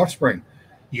their offspring.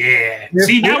 Yeah.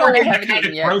 See, now we're getting kind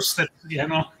of gross. That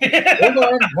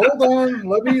Hold on.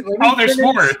 Let me. Oh, there's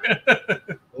more.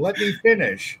 Let me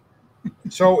finish.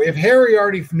 So if Harry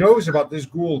already knows about this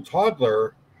ghoul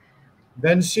toddler,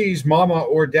 then sees mama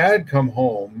or dad come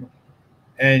home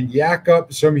and yak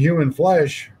up some human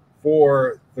flesh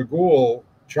for the ghoul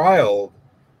child,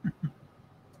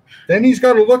 then he's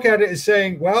got to look at it as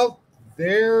saying, well,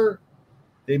 they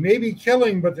may be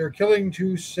killing, but they're killing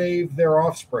to save their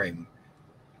offspring.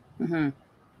 Mm-hmm.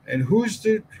 And who's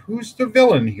the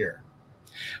villain here?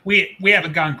 We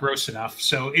haven't gone gross enough,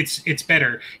 so it's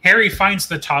better. Harry finds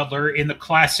the toddler in the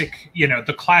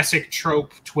classic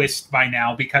trope twist by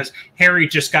now, because Harry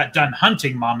just got done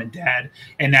hunting mom and dad,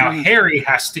 and now Harry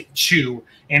has to chew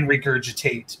and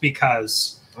regurgitate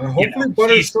because hopefully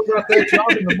Butter's still got that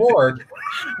job in the morgue.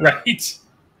 Right.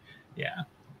 Yeah.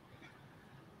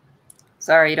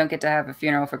 Sorry, you don't get to have a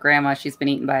funeral for Grandma. She's been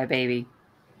eaten by a baby.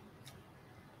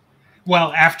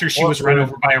 Well, after she was run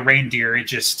over by a reindeer, it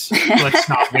just, let's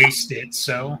not waste it.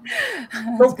 So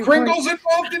Pringle's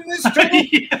involved in this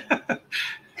too?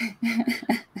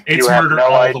 You have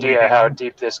no idea how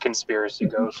deep this conspiracy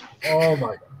goes. Oh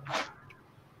my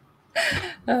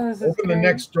god! Open the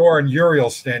next door and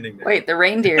Uriel's standing there. Wait, the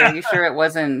reindeer? Are you sure it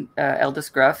wasn't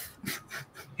Eldest Gruff?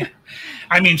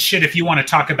 I mean, shit. If you want to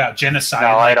talk about genocide,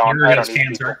 no, like, I don't. Uriel's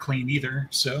hands aren't clean either.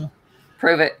 So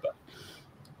prove it.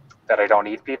 That I don't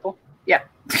eat people? Yeah.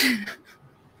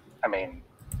 I mean,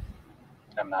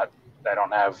 I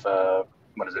don't have,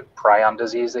 what is it, prion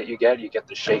disease that you get? You get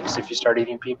the shakes if you start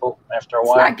eating people after a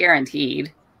while. It's not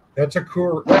guaranteed. That's a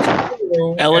cool.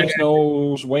 Alex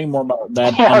knows way more about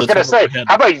that. Yeah, I was going to say,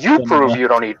 how about you prove you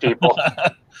don't eat people?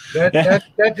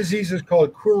 That disease is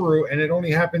called Kuru, and it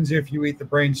only happens if you eat the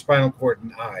brain, spinal cord,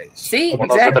 and eyes. See, well,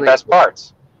 exactly. Those are the best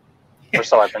parts. Or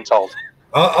so I've been told.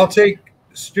 I'll take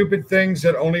stupid things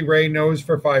that only Ray knows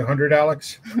for 500,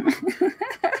 Alex.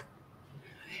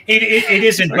 It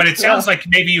isn't, but it sounds like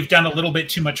maybe you've done a little bit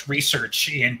too much research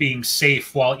in being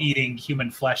safe while eating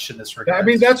human flesh in this regard. I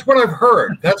mean, that's what I've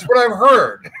heard.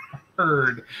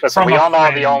 Listen, we all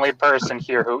know the only person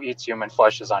here who eats human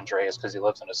flesh is Andreas because he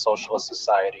lives in a socialist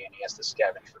society and he has to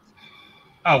scavenge for food.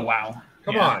 Oh, wow.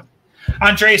 Come on.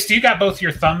 Andreas, do you got both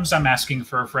your thumbs? I'm asking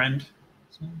for a friend.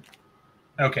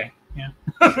 Okay, yeah.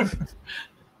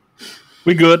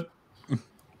 We good.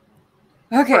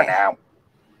 Okay. For now.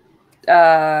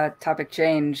 Topic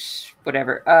change,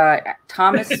 whatever.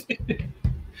 Thomas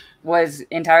was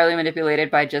entirely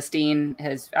manipulated by Justine.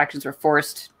 His actions were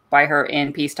forced by her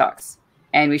in peace talks.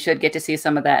 And we should get to see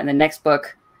some of that in the next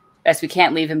book, as we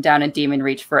can't leave him down in Demon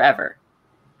Reach forever.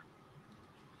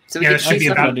 So we can should be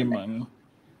about money.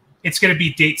 It's going to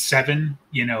be date 7,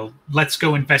 you know, let's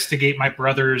go investigate my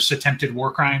brother's attempted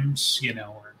war crimes, you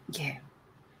know. Yeah.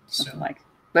 Something like.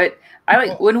 But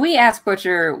when we ask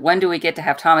Butcher, when do we get to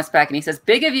have Thomas back? And he says,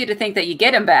 big of you to think that you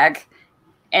get him back.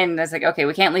 And I was like, okay,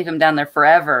 we can't leave him down there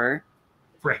forever.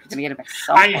 Right. We're going to get him at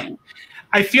some point.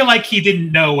 I feel like he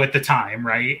didn't know at the time,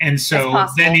 right? And so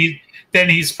then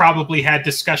he's probably had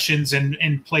discussions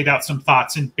and played out some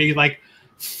thoughts and be like,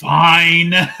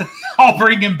 fine, I'll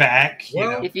bring him back. Well,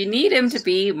 you know? If you need him to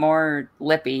be more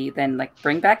lippy, then like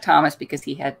bring back Thomas because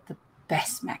he had the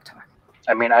best smack talk.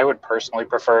 I mean, I would personally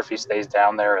prefer if he stays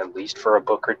down there at least for a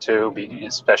book or two,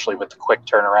 especially with the quick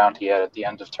turnaround he had at the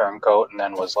end of Turncoat and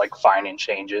then was like finding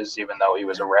changes, even though he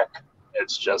was a wreck.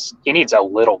 It's just, he needs a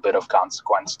little bit of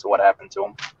consequence to what happened to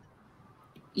him.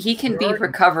 He can be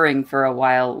recovering for a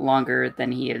while longer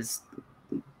than he is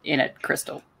in a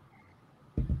crystal.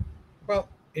 Well,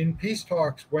 in peace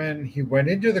talks, when he went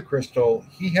into the crystal,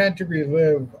 he had to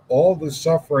relive all the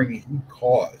suffering he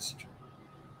caused.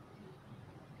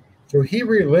 So he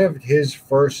relived his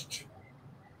first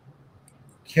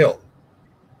kill,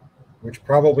 which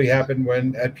probably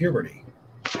happened at puberty,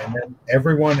 and then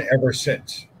everyone ever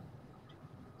since.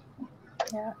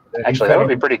 Yeah. Actually, that would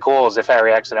be pretty cool is if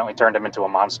Harry accidentally turned him into a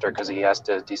monster because he has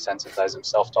to desensitize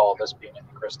himself to all this being in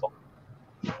the crystal.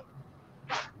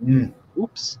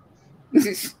 Oops.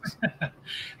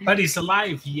 But he's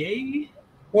alive, yay!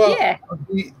 Well, yeah.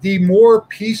 The more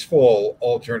peaceful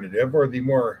alternative, or the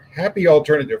more happy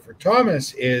alternative for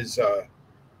Thomas is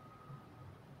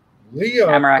Leah.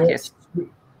 Amarakis.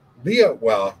 Leah,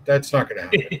 well, that's not going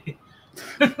to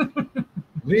happen.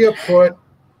 Leah put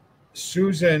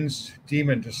Susan's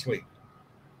demon to sleep.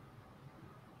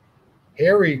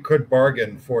 Harry could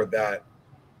bargain for that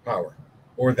power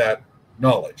or that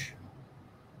knowledge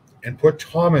and put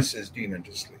Thomas's demon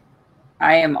to sleep.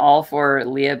 I am all for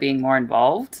Leah being more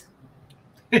involved.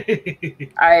 I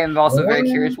am also very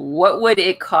curious. What would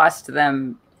it cost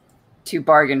them to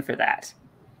bargain for that?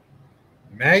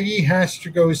 Maggie has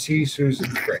to go see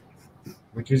Susan's grave,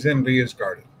 which is in Leah's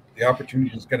garden. The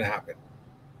opportunity is going to happen.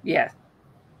 Yeah,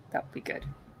 that would be good.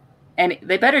 And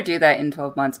they better do that in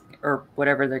 12 months or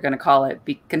whatever they're going to call it.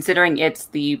 Considering it's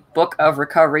the book of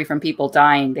recovery from people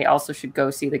dying, they also should go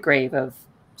see the grave of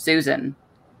Susan.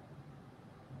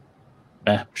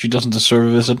 She doesn't deserve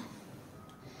a visit.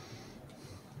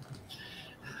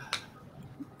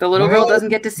 The little girl doesn't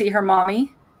get to see her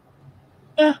mommy.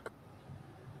 Yeah.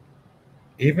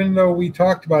 Even though we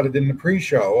talked about it in the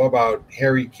pre-show about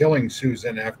Harry killing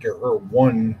Susan after her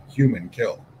one human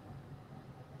kill.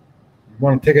 You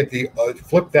want to take it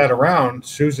flip that around.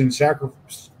 Susan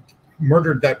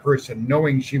murdered that person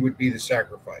knowing she would be the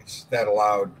sacrifice that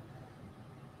allowed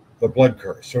the blood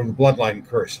curse or the bloodline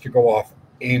curse to go off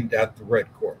aimed at the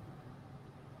Red Court.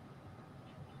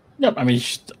 Yep, I mean,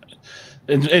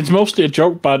 it's mostly a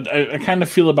joke, but I kind of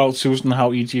feel about Susan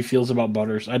how E.G. feels about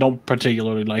Butters. I don't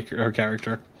particularly like her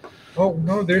character. Oh,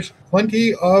 no, there's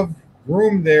plenty of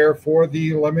room there for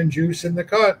the lemon juice in the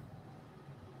cut.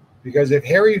 Because if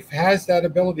Harry has that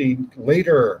ability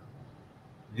later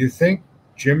You think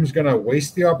Jim's going to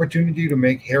waste the opportunity to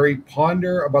make Harry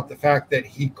ponder about the fact that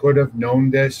he could have known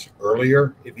this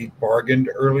earlier if he bargained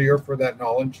earlier for that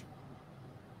knowledge?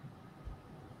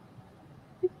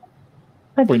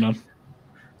 Probably not.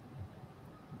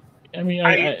 I mean,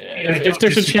 if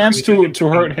there's a chance to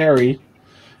hurt Harry,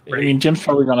 right. I mean, Jim's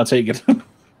probably going to take it.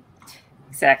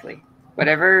 Exactly.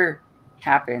 Whatever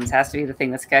happens has to be the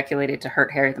thing that's calculated to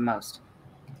hurt Harry the most.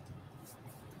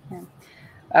 Yeah.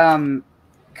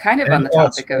 Kind of on the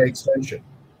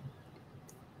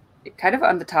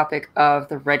topic of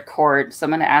the Red Court,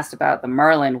 someone asked about the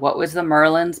Merlin. What was the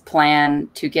Merlin's plan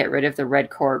to get rid of the Red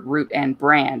Court root and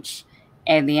branch?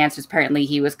 And the answer is apparently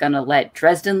he was going to let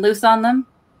Dresden loose on them.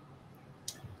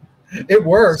 It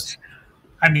worked.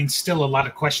 I mean, still a lot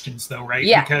of questions, though, right?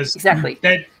 Yeah, because exactly.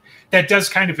 That does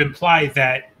kind of imply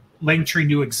that Langtree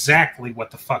knew exactly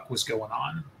what the fuck was going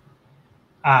on.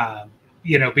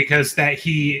 Because that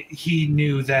he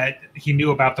knew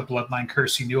about the bloodline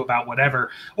curse, he knew about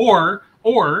whatever, or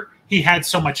he had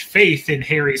so much faith in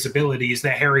Harry's abilities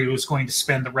that Harry was going to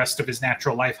spend the rest of his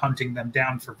natural life hunting them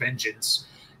down for vengeance,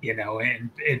 and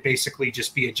basically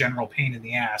just be a general pain in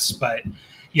the ass. But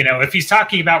if he's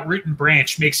talking about root and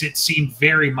branch, makes it seem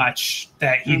very much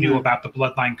that he knew about the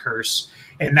bloodline curse,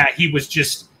 and that he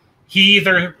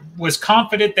either was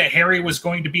confident that Harry was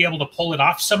going to be able to pull it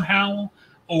off somehow,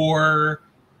 or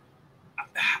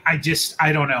I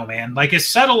don't know, man. Like, it's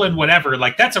subtle and whatever.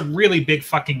 Like, that's a really big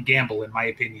fucking gamble, in my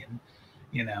opinion.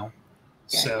 Yeah,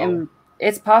 So, and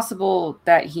it's possible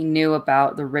that he knew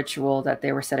about the ritual that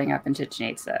they were setting up in Chichen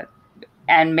Itza.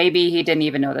 And maybe he didn't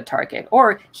even know the target.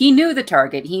 Or he knew the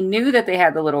target. He knew that they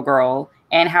had the little girl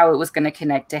and how it was going to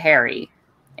connect to Harry.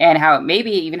 And how it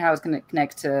was going to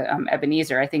connect to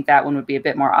Ebenezer. I think that one would be a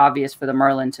bit more obvious for the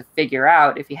Merlin to figure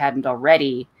out if he hadn't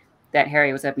already, that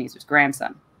Harry was Ebenezer's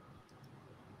grandson.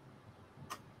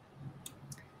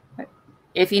 But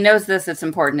if he knows this, it's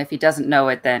important. If he doesn't know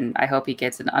it, then I hope he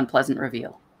gets an unpleasant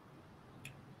reveal.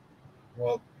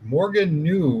 Well, Morgan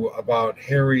knew about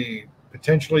Harry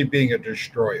potentially being a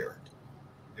destroyer.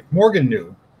 If Morgan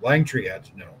knew, Langtree had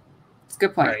to know. It's a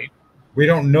good point. Right. We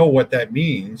don't know what that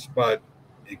means, but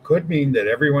it could mean that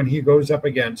everyone he goes up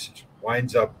against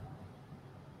winds up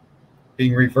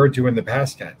being referred to in the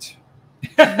past tense.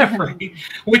 Right.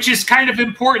 Which is kind of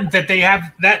important that they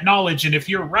have that knowledge. And if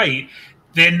you're right,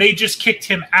 then they just kicked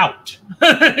him out.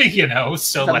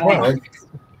 So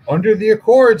under the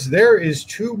Accords, there is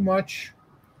too much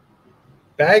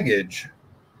baggage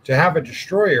to have a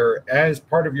destroyer as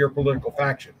part of your political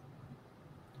faction.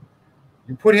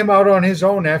 You put him out on his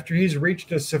own after he's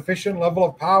reached a sufficient level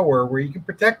of power where he can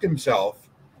protect himself,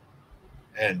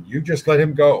 and you just let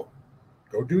him go.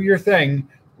 Go do your thing.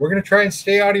 We're going to try and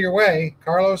stay out of your way.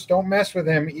 Carlos, don't mess with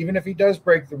him, even if he does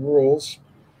break the rules.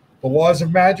 The laws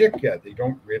of magic, they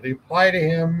don't really apply to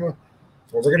him. Well,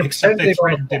 we're going to except they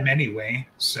threatened him anyway.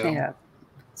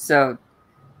 So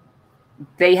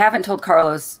they haven't told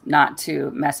Carlos not to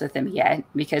mess with him yet,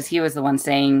 because he was the one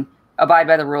saying abide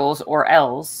by the rules or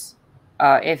else.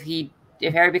 If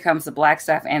Harry becomes the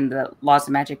Blackstaff and the laws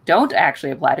of magic don't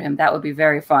actually apply to him, that would be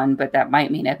very fun, but that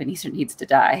might mean Ebenezer needs to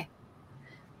die.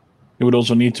 He would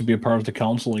also need to be a part of the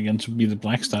council again to be the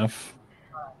Blackstaff.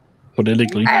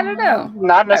 Politically, I don't know.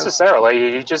 Not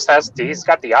necessarily. He's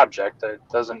got the object. It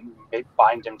doesn't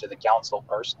bind him to the council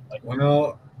personally.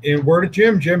 Well, in word of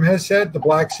Jim has said the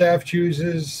Blackstaff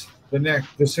chooses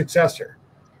the successor.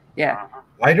 Yeah.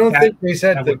 I don't think they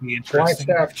said the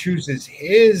Blackstaff chooses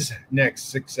his next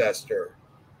successor.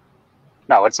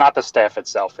 No, it's not the staff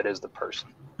itself. It is the person.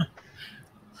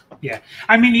 Yeah.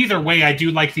 I mean, either way, I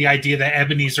do like the idea that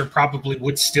Ebenezer probably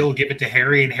would still give it to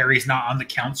Harry, and Harry's not on the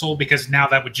council, because now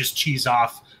that would just cheese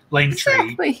off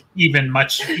Langtree even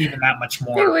that much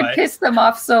more. It would piss them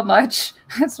off so much.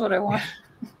 That's what I want.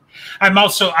 I've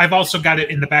also got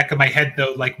it in the back of my head,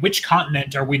 though, like, which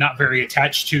continent are we not very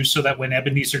attached to, so that when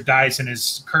Ebenezer dies and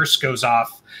his curse goes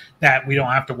off, that we don't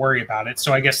have to worry about it.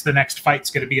 So I guess the next fight's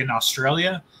going to be in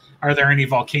Australia. Are there any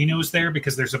volcanoes there?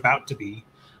 Because there's about to be.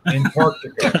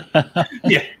 Antarctica.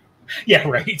 Yeah,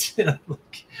 right.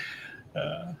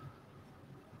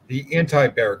 The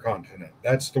anti-bear continent.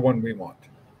 That's the one we want.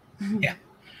 Yeah.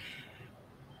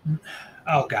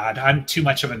 Oh God, I'm too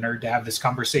much of a nerd to have this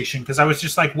conversation, because I was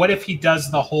just like, what if he does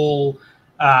the whole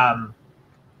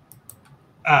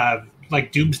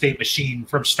like Doomsday Machine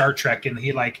from Star Trek, and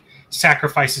he like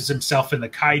sacrifices himself in the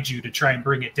kaiju to try and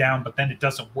bring it down, but then it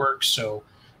doesn't work. So,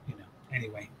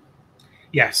 anyway.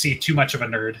 Yeah, see, too much of a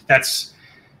nerd. That's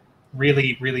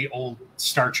really, really old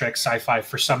Star Trek sci-fi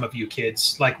for some of you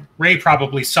kids. Like, Ray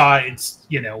probably saw it,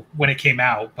 when it came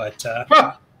out, but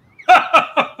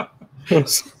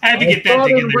Had to get that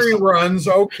together. Reruns,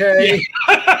 okay.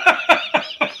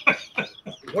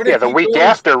 Yeah, the week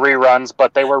after reruns,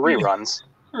 but they were reruns.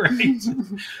 Right.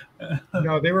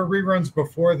 No, they were reruns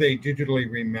before they digitally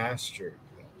remastered.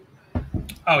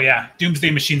 Oh yeah,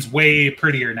 Doomsday Machine's way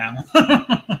prettier now.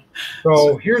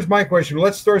 So here's my question.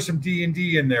 Let's throw some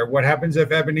D&D in there. What happens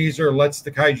if Ebenezer lets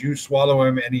the kaiju swallow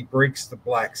him and he breaks the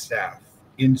black staff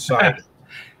inside?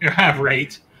 Yeah,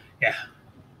 right. Yeah.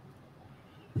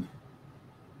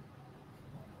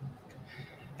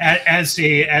 As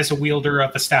a wielder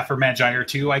of a Staffer Magi or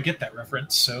two, I get that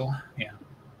reference. So yeah.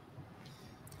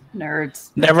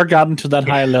 Nerds. Never gotten to that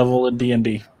high level in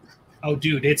D&D. Oh,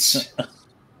 dude, it's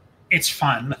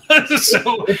fun.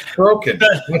 So it's broken.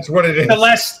 That's what it is.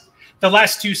 The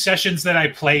last 2 sessions that I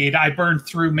played, I burned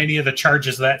through many of the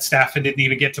charges of that staff and didn't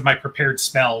even get to my prepared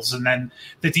spells. And then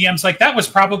the DM's like, "That was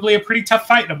probably a pretty tough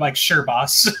fight." And I'm like, "Sure,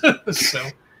 boss." So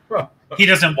he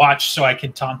doesn't watch, so I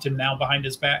can taunt him now behind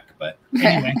his back. But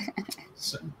anyway,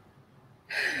 so. You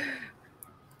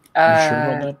sure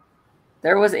about that?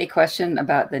 There was a question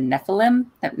about the Nephilim.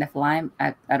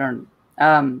 I don't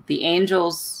the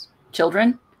angels'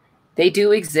 children. They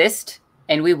do exist,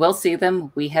 and we will see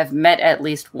them. We have met at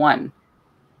least one.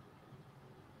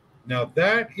 Now,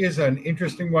 that is an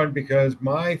interesting one because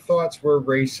my thoughts were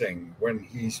racing when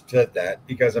he said that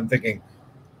because I'm thinking,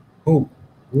 who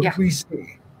did we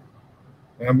see?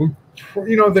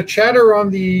 The chatter on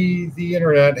the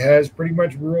internet has pretty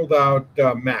much ruled out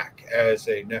Mac as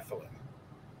a Nephilim.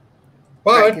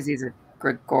 But because he's a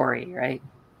Grigori, right?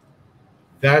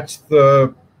 That's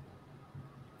the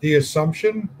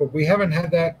assumption, but we haven't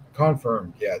had that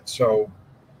confirmed yet. So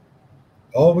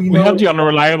all we know, have the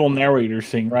unreliable narrator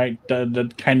thing, right?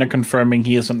 That kind of confirming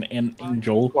he is an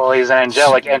angel. Well, he's an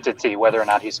angelic entity, whether or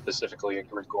not he's specifically a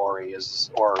Grigori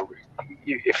or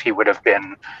if he would have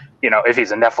been, if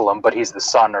he's a Nephilim, but he's the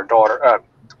son or daughter.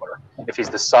 If he's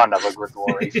the son of a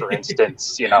Grigori, for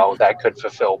instance, that could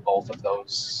fulfill both of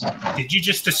those. Did you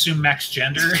just assume Mac's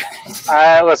gender?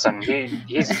 Listen,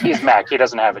 he's Mac. He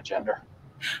doesn't have a gender.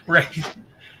 Right.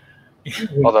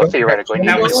 Although theoretically,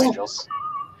 neither do angels.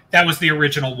 That was the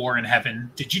original War in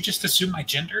Heaven. Did you just assume my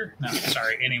gender? No,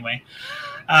 sorry. Anyway,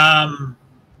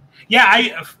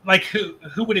 yeah,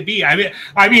 who would it be? I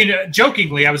mean,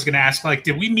 jokingly, I was going to ask,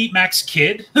 did we meet Mac's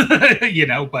kid? But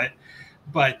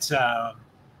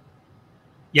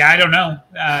yeah, I don't know.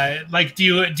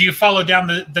 Do you follow down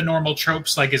the normal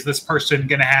tropes? Is this person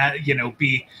going to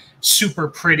be super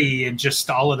pretty and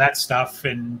just all of that stuff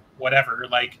and whatever?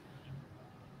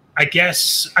 I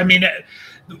guess,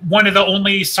 one of the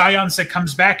only scions that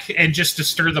comes back and just to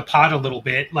stir the pot a little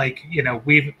bit,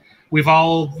 we've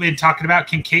all been talking about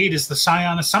Kincaid as the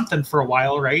scion of something for a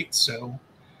while, right? So,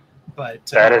 but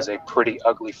that is a pretty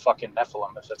ugly fucking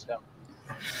Nephilim if it's him.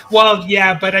 Well,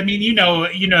 yeah, but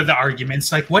the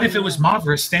arguments. What if it was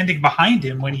Mavra standing behind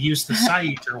him when he used the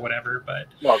sight or whatever? But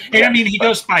he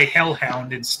goes by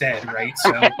Hellhound instead, right?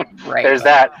 So right. There's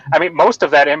that. Most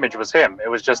of that image was him. It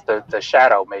was just the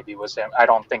shadow maybe was him. I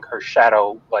don't think her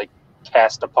shadow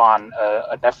cast upon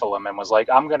a Nephilim and was like,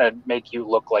 "I'm gonna make you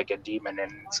look like a demon in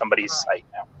somebody's sight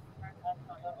now."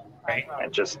 Right.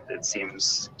 It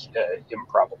seems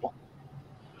improbable.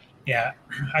 Yeah,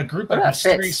 a group of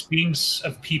mysterious beings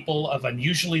of people of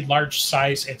unusually large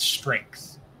size and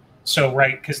strength. So,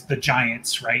 right, because the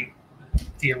giants, right,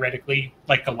 theoretically,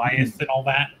 like Goliath and all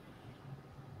that.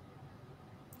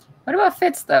 What about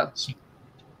Fitz, though? So,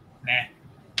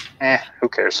 nah. Who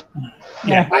cares?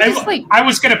 Yeah, I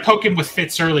was going to poke him with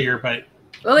Fitz earlier, but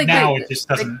now it just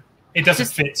doesn't. It doesn't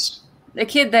fit. The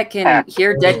kid that can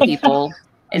hear dead people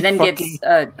and then gets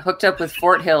hooked up with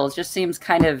Fort Hill just seems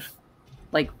kind of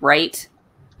right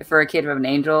for a kid of an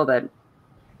angel that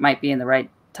might be in the right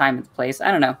time and place. I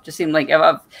don't know. Just seemed like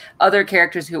of other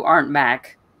characters who aren't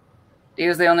Mac, he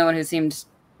was the only one who seemed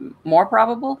more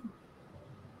probable.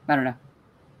 I don't know.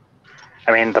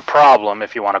 The problem,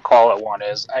 if you want to call it one,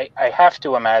 is I have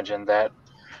to imagine that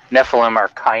Nephilim are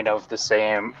kind of the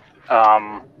same,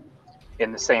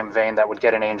 in the same vein that would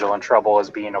get an angel in trouble as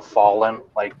being a fallen.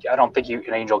 I don't think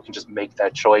an angel can just make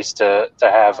that choice to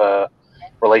have a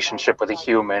relationship with a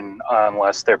human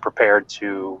unless they're prepared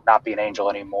to not be an angel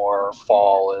anymore,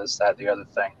 fall, is that the other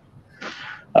thing.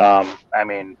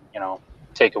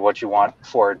 Take it what you want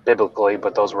for it biblically,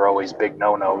 but those were always big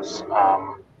no-nos.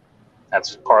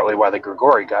 That's partly why the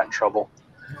Grigori got in trouble.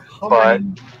 But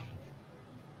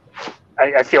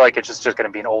I feel like it's just going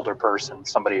to be an older person,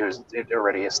 somebody who's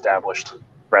already established,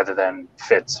 rather than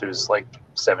Fitz, who's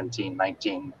 17,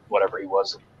 19, whatever he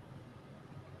was.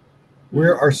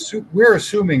 We're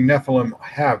assuming Nephilim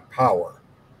have power.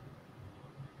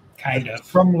 kind of.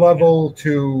 Some level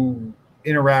to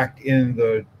interact in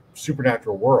the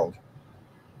supernatural world.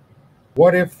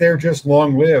 What if they're just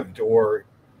long-lived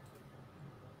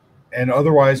and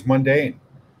otherwise mundane?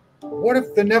 What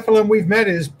if the Nephilim we've met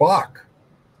is Bach?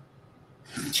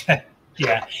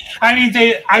 Yeah, I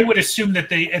mean, I would assume that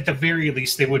they, at the very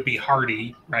least, they would be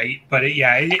hardy, right? But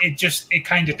it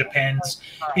kind of depends,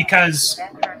 because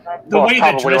the way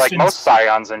that probably like most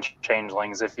scions and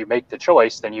changelings, if you make the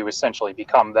choice, then you essentially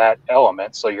become that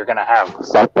element. So you're going to have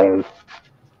something.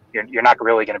 You're not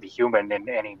really going to be human in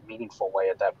any meaningful way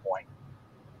at that point.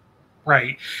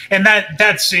 Right. And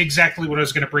that's exactly what I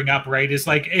was going to bring up, right? Is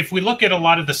like, if we look at a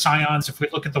lot of the scions, if we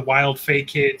look at the wild fey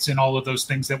kids and all of those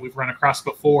things that we've run across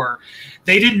before,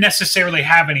 they didn't necessarily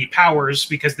have any powers,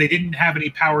 because they didn't have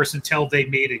any powers until they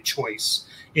made a choice,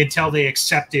 until they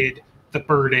accepted the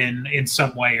burden in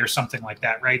some way or something like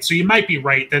that, right? So you might be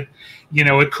right that,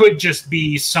 it could just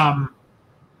be some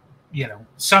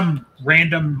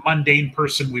random mundane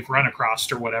person we've run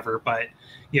across or whatever, but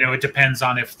it depends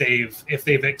on if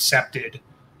they've accepted,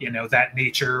 that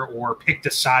nature, or picked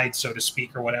a side, so to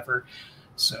speak, or whatever.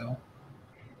 So,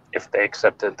 if they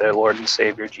accepted their Lord and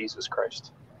Savior Jesus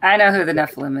Christ, I know who the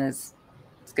Nephilim is.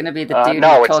 It's going to be the dude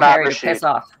who told Harry Rashid. To piss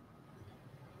off.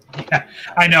 Yeah,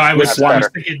 I know. I was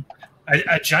thinking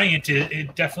a giant.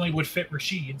 It definitely would fit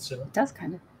Rashid. So it does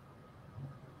kind of.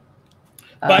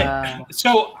 But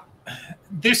so.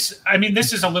 This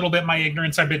is a little bit my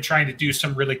ignorance. I've been trying to do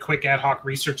some really quick ad hoc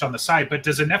research on the side, but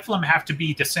does a Nephilim have to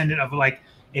be descendant of like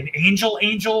an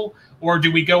angel, or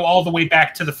do we go all the way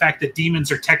back to the fact that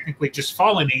demons are technically just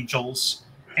fallen angels?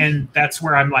 And that's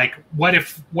where I'm like, what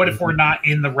if we're not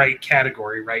in the right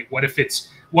category, right? What if it's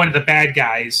one of the bad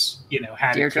guys,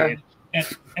 had a kid?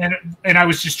 And I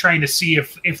was just trying to see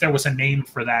if there was a name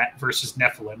for that versus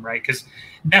Nephilim, right? Because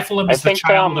Nephilim is the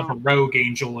child of a rogue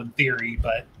angel in theory,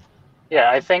 but... Yeah,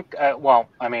 I think,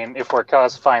 if we're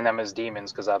classifying them as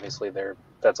demons, because obviously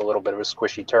that's a little bit of a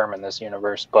squishy term in this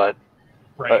universe, but,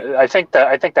 right. But I think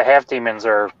the half demons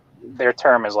their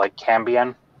term is like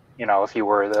Cambion, if you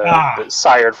were the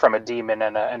sired from a demon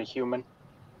and a human.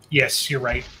 Yes, you're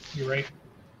right.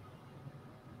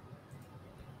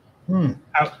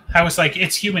 I was like,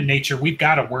 it's human nature. We've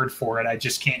got a word for it. I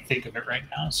just can't think of it right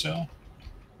now. So,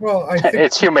 well, I think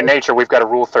it's human nature. We've got a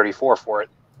Rule 34 for it.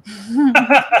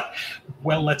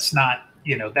 Well, let's not.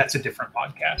 That's a different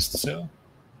podcast. So,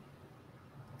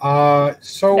 I'm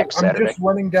just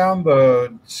running down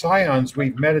the scions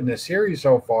we've met in the series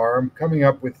so far. I'm coming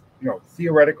up with,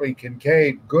 theoretically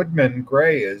Kincaid. Goodman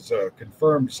Gray is a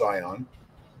confirmed scion.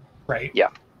 Right. Yeah.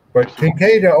 But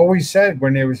Kincaid always said,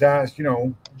 when he was asked,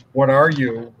 what are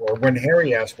you? Or when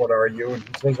Harry asked, what are you? And he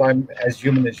says, I'm as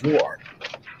human as you are.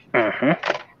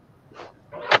 Mm-hmm.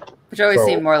 Which always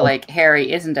seemed more like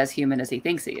Harry isn't as human as he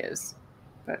thinks he is.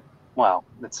 But well,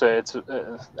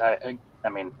 I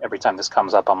mean, every time this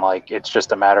comes up, I'm like, it's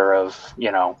just a matter of,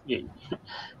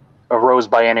 a rose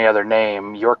by any other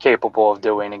name. You're capable of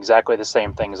doing exactly the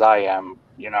same things I am.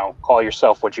 Call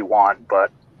yourself what you want,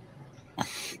 but.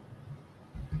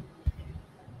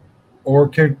 Or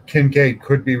Kincaid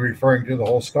could be referring to the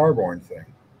whole Starborn thing.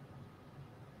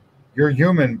 You're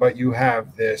human, but you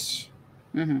have this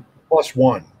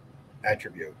 +1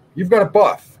 attribute. You've got a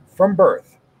buff from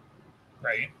birth.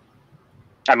 Right.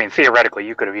 I mean, theoretically,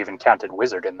 you could have even counted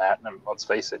Wizard in that. And let's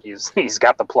face it, he's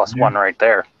got the +1 right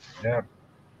there. Yeah.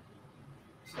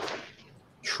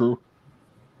 True.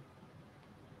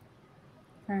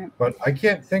 But I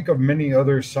can't think of many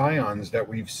other scions that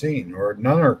we've seen, or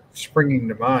none are springing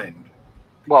to mind.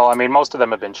 Well, I mean, most of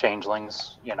them have been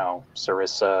changelings.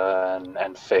 Sarissa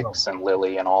and Fix and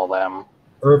Lily and all them.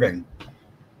 Irwin.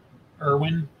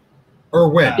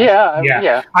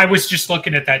 Yeah. I was just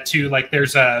looking at that too. Like,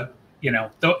 there's the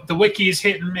wiki is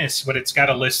hit and miss, but it's got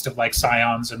a list of like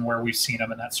scions and where we've seen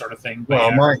them and that sort of thing.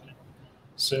 But,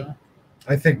 so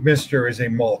I think Mr. is a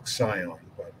Mulk scion,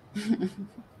 but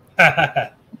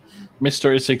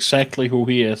Mr. is exactly who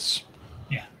he is.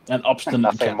 Yeah, an obstinate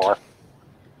nothing more.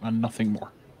 And nothing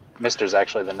more. Mr's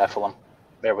actually the Nephilim.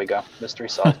 There we go. Mystery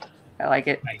solved. I like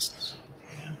it. Nice.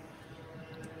 Yeah.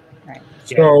 Right.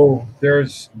 So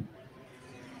there's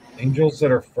angels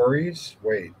that are furries?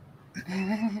 Wait.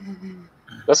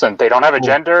 Listen, they don't have a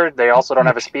gender. They also don't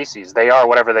have a species. They are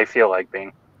whatever they feel like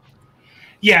being.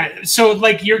 Yeah, so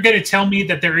like you're going to tell me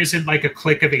that there isn't like a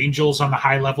clique of angels on the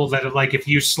high level that are like, if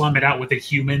you slum it out with a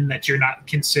human, that you're not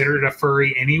considered a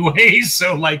furry anyway.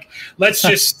 So like, let's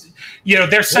just,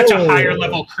 they're such a higher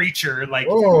level creature. Like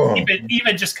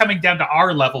even just coming down to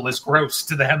our level is gross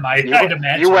to them. I'd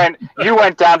imagine. You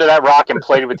went down to that rock and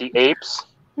played with the apes.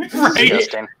 Right?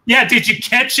 Yeah, did you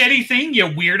catch anything, you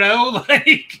weirdo?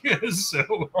 Like,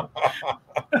 so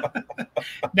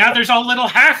now there's all little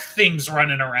half things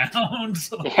running around.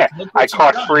 Like, yeah, I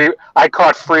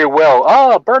caught free will.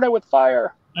 Oh, burn it with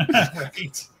fire.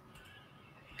 Right.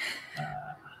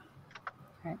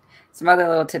 Right. Some other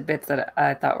little tidbits that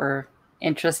I thought were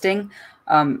interesting.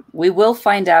 We will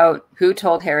find out who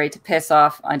told Harry to piss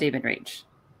off on Demon Reach.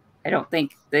 I don't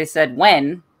think they said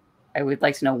when. I would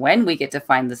like to know when we get to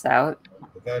find this out.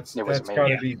 That's got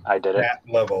to be I did that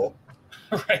level.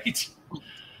 Right.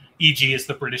 E.G. is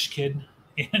the British kid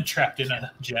and trapped in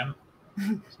a gem.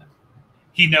 So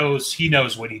he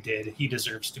knows what he did. He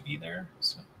deserves to be there.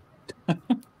 So.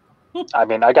 I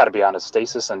mean, I got to be honest.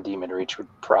 Stasis and Demon Reach would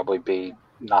probably be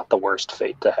not the worst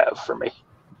fate to have for me.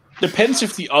 Depends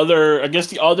if the other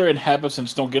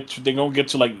inhabitants don't get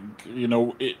to like, you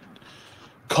know,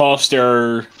 cause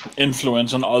their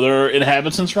influence on other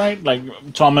inhabitants, right? Like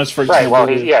Thomas, for example. Right. Well,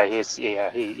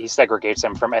 he segregates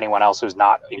him from anyone else who's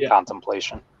not in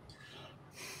contemplation.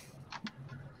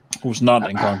 Who's not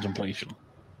in contemplation?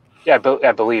 Yeah,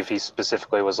 I believe he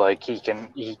specifically was like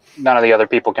none of the other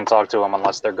people can talk to him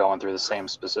unless they're going through the same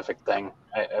specific thing.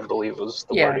 I believe was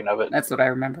the wording of it. That's what I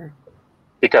remember.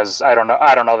 Because I don't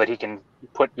know that he can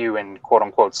put you in quote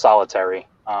unquote solitary.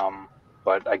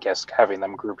 But I guess having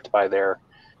them grouped by their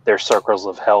circles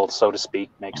of hell, so to speak,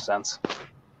 makes sense.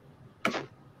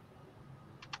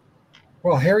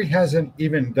 Well, Harry hasn't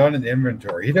even done an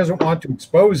inventory. He doesn't want to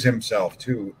expose himself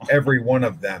to every one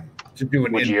of them to do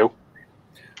an inventory. You?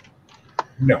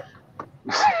 No.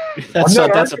 That's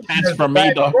a pass from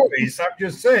me, though. I'm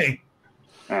just saying.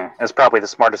 That's probably the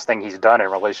smartest thing he's done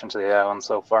in relation to the island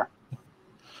so far.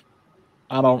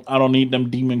 I don't need them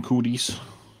demon cooties.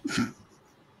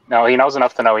 No, he knows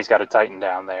enough to know he's got to tighten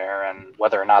down there, and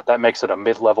whether or not that makes it a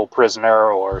mid-level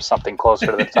prisoner or something closer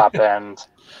to the top end.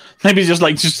 Maybe just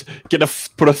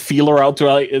put a feeler out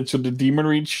to the Demon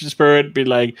Reach spirit. Be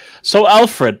like, so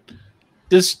Alfred,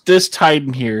 this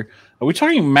Titan here, are we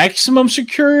talking maximum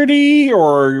security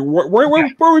or where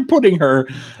are we putting her?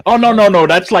 Oh no,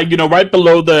 that's like, you know, right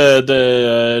below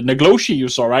the Nagloshi you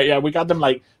saw, right? Yeah, we got them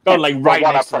right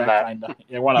next to that kind of.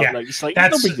 Yeah, one up. Like, it's like no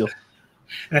big deal.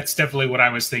 That's definitely what I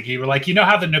was thinking. We're like, you know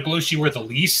how the Nagloshi were the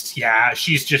least? Yeah,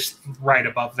 she's just right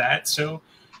above that. So,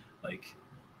 like,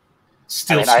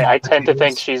 still. I tend to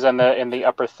think she's in the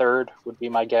upper third would be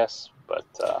my guess, but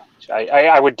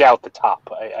I would doubt the top.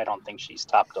 I don't think she's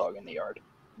top dog in the yard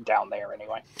down there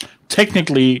anyway.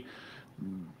 Technically,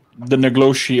 the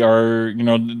Nagloshi are, you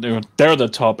know, they're the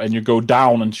top, and you go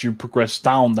down and you progress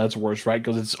down. That's worse, right?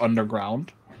 Because it's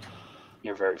underground.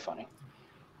 You're very funny.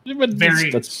 Yeah, but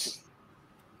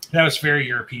that was very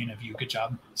European of you. Good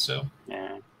job. So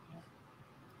yeah.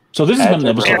 So this has been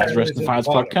an episode of the Rest of the Files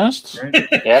podcast.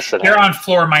 Right? Yes, they're on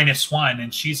floor -1,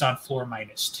 and she's on floor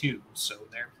 -2. So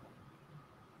they're.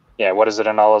 Yeah, what is it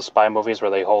in all those spy movies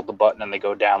where they hold the button and they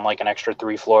go down like an extra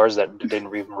 3 floors that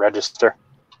didn't even register?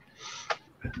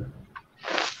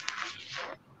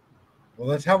 Well,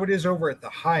 that's how it is over at the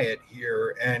Hyatt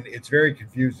here, and it's very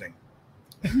confusing.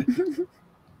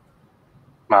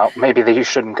 Well, maybe you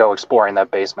shouldn't go exploring that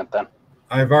basement then.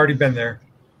 I've already been there.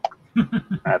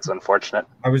 That's unfortunate.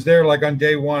 I was there like on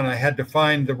day 1. I had to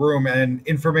find the room, and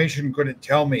information couldn't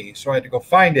tell me, so I had to go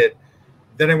find it.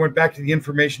 Then I went back to the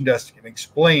information desk and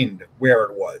explained where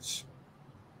it was.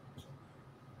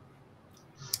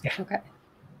 Yeah. Okay.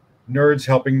 Nerds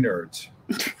helping nerds.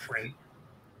 Right.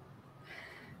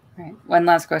 Right. One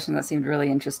last question that seemed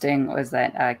really interesting was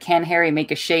that can Harry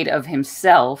make a shade of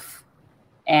himself?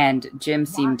 And Jim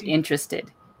seemed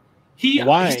interested. He's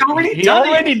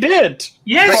already did.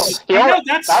 Yes.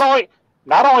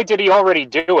 Not only did he already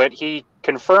do it, he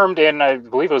confirmed in, I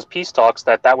believe it was Peace Talks,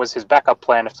 that was his backup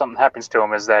plan if something happens to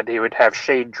him, is that he would have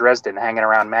Shade Dresden hanging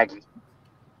around Maggie.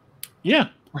 Yeah.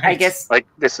 Right. I guess like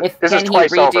this is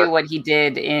twice can he redo over. What he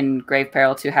did in Grave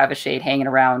Peril to have a Shade hanging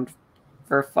around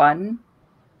for fun?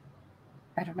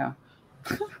 I don't know.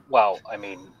 Well, I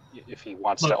mean, if he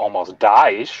wants to almost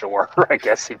die, sure, I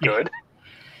guess he could.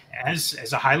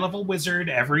 As a high-level wizard,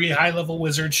 every high-level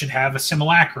wizard should have a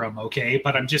simulacrum, okay?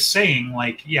 But I'm just saying,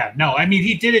 like, I mean,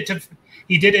 he did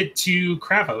it to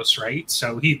Kravos, right?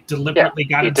 So he deliberately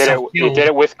got himself killed. He did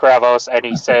it with Kravos, and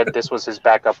he said this was his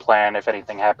backup plan if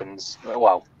anything happens.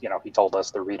 Well, you know, he told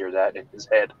us, the reader, that in his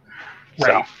head.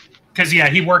 Right. Because,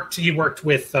 he worked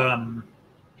with...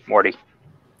 Morty.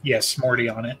 Yes, Morty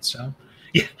on it, so...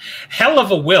 Yeah, hell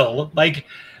of a will. Like,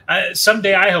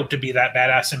 someday I hope to be that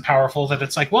badass and powerful that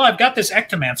it's like, well, I've got this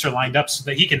Ectomancer lined up so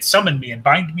that he can summon me and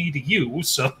bind me to you,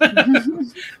 so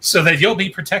so that you'll be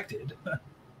protected.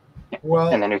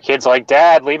 Well, and then your kid's like,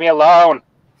 Dad, leave me alone.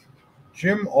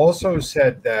 Jim also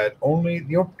said that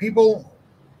people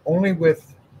only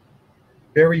with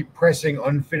very pressing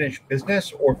unfinished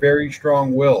business or very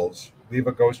strong wills leave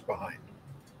a ghost behind.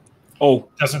 Oh,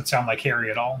 doesn't sound like Harry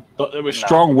at all. It was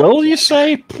strong will, you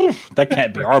say? Poof, that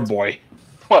can't be our boy.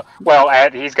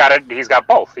 Well, he's got it. He's got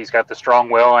both. He's got the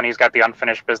strong will, and he's got the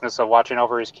unfinished business of watching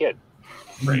over his kid.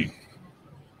 Right.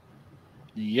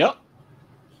 Yep.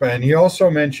 And he also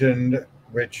mentioned,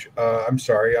 which I'm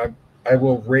sorry, I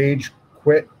will rage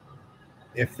quit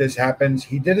if this happens.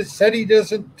 Said he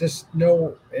doesn't just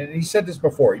know, and he said this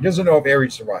before. He doesn't know if Harry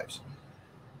survives.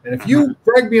 And if you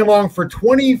drag me along for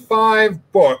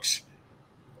 25 books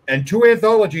and 2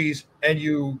 anthologies, and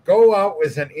you go out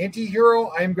as an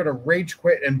anti-hero, I'm going to rage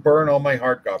quit and burn all my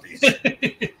hard copies. Just be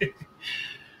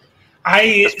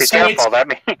careful. That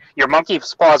means your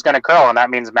monkey's paw is going to curl, and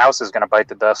that means Mouse is going to bite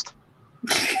the dust.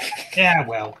 Yeah,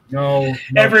 well, no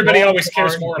everybody always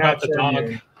cares more about the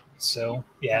dog. So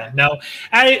yeah, no,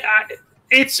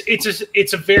 it's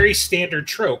a very standard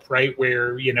trope, right?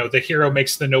 Where the hero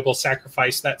makes the noble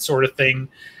sacrifice, that sort of thing.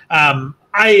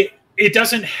 It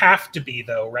doesn't have to be,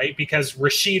 though, right? Because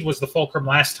Rashid was the fulcrum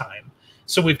last time.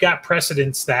 So we've got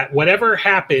precedence that whatever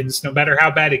happens, no matter how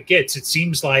bad it gets, it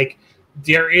seems like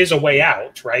there is a way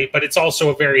out, right? But it's also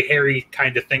a very hairy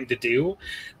kind of thing to do.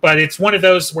 But it's one of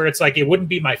those where it's like, it wouldn't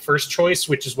be my first choice,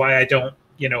 which is why I don't,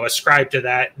 ascribe to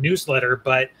that newsletter.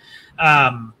 But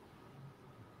I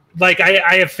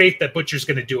have faith that Butcher's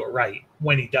going to do it right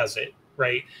when he does it,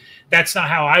 right? That's not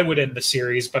how I would end the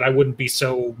series, but I wouldn't be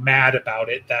so mad about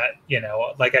it that,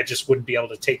 I just wouldn't be able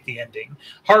to take the ending.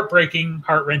 Heartbreaking,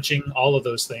 heart-wrenching, all of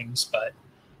those things. But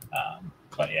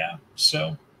yeah,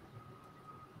 so.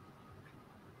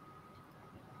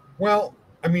 Well,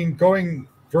 I mean,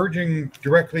 verging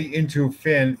directly into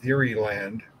fan theory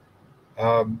land,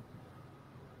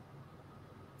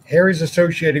 Harry's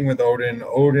associating with Odin,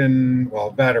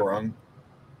 Vadarung,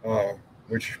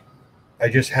 which I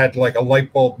just had like a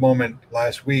light bulb moment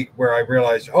last week where I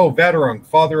realized, Vadarung,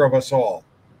 father of us all.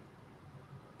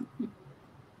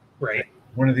 Right.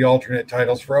 One of the alternate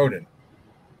titles for Odin.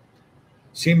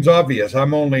 Seems obvious.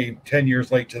 I'm only 10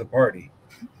 years late to the party.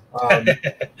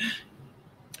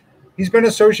 He's been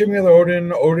associating with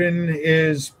Odin. Odin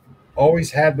is always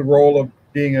had the role of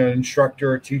being an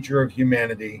instructor, a teacher of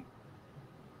humanity.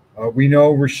 We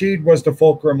know Rashid was the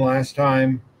fulcrum last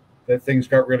time that things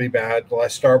got really bad, the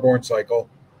last Starborn cycle.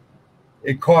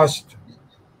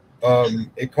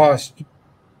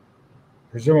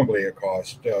 Presumably it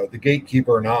cost the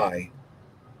Gatekeeper an eye.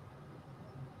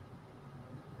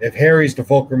 If Harry's the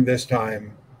fulcrum this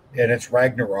time and it's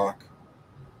Ragnarok,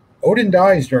 Odin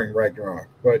dies during Ragnarok,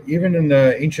 but even in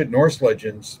the ancient Norse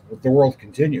legends, the world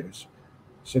continues.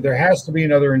 So there has to be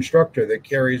another instructor that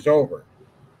carries over.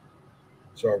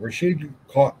 So Rashid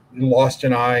lost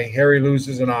an eye, Harry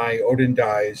loses an eye, Odin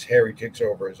dies, Harry takes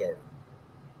over as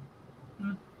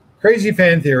Odin. Crazy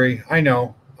fan theory, I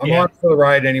know. I'm on for the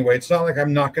ride anyway. It's not like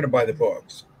I'm not going to buy the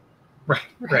books.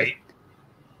 Right.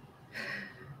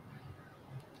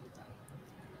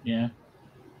 Yeah.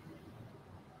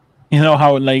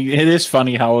 How it is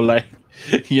funny how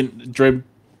Dre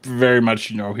very much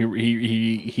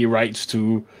he writes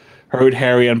to hurt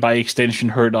Harry and by extension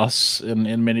hurt us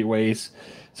in many ways.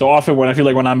 So often when I feel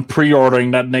like when I'm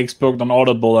pre-ordering that next book on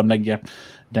Audible, I'm like, yeah,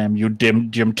 damn you,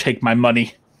 Jim, take my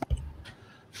money.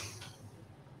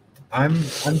 I'm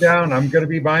down. I'm going to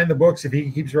be buying the books if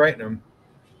he keeps writing them.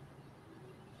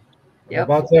 Yep. I'm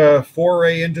about to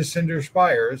foray into Cinder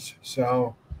Spires,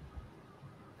 so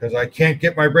because I can't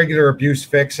get my regular abuse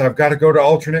fix, I've got to go to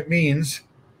alternate means.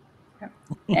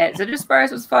 Yeah, Cinder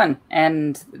Spires was fun,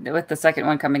 and with the second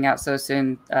one coming out so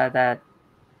soon, that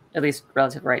at least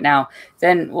relative right now,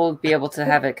 then we'll be able to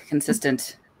have a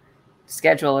consistent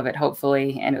schedule of it,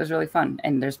 hopefully, and it was really fun,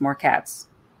 and there's more cats.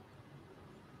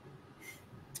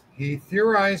 He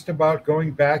theorized about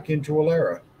going back into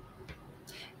Alara.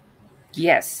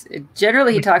 Yes.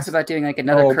 Generally, he talks about doing like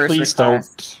another curse please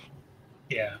class. Don't.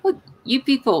 Yeah. Well, you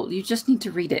people, you just need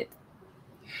to read it.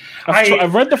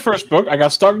 I've read the first book. I got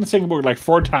stuck in the second book like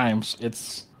 4 times.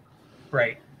 It's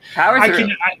right.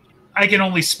 I can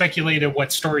only speculate at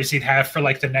what stories he'd have for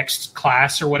like the next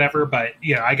class or whatever, but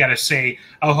I gotta say,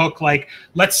 a hook like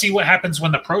let's see what happens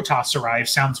when the Protoss arrive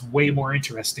sounds way more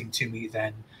interesting to me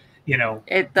than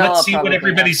let's see what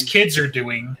everybody's kids are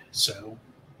doing. So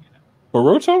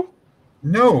Boruto?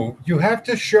 No, you have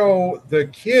to show the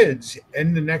kids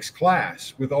in the next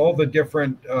class with all the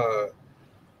different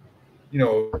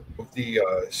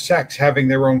the sects having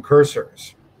their own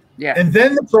cursors. Yeah. And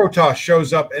then the Protoss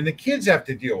shows up and the kids have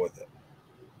to deal with it.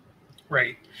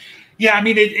 Right. Yeah, I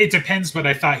mean, it depends, but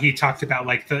I thought he talked about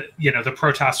like the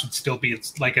Protoss would still be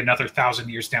like another 1,000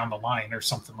 years down the line or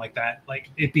something like that. Like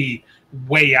it'd be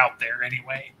way out there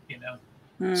anyway,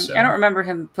 So. I don't remember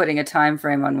him putting a time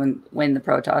frame on when the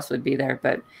Protoss would be there,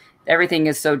 but everything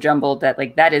is so jumbled that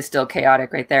like that is still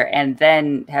chaotic right there. And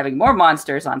then having more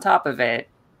monsters on top of it,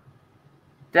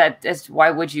 that is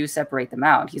why would you separate them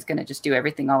out? He's going to just do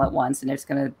everything all at once, and it's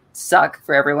going to suck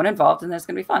for everyone involved, and it's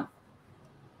going to be fun.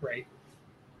 Right.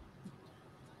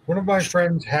 One of my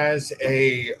friends has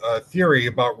a theory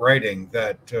about writing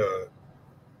that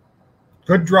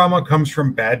good drama comes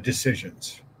from bad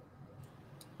decisions.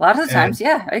 A lot of the times,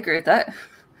 yeah, I agree with that.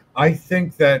 I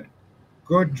think that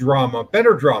good drama,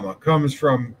 better drama, comes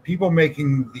from people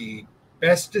making the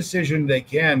best decision they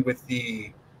can with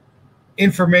the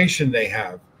information they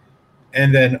have,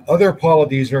 and then other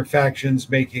polities or factions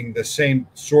making the same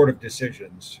sort of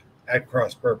decisions at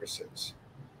cross purposes.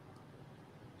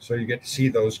 So you get to see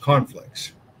those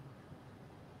conflicts.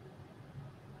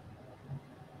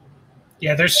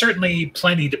 Yeah, there's certainly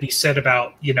plenty to be said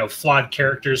about, flawed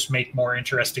characters make more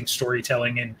interesting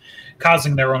storytelling and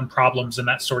causing their own problems and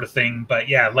that sort of thing. But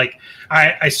yeah, like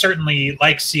I certainly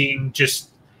like seeing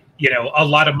just, a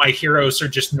lot of my heroes are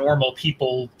just normal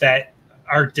people that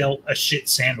are dealt a shit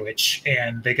sandwich,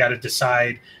 and they got to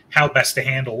decide how best to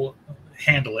handle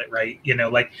it, right?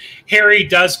 Like Harry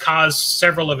does cause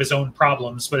several of his own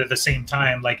problems, but at the same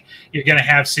time, like you're going to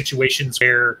have situations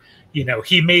where,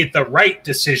 he made the right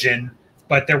decision,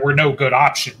 but there were no good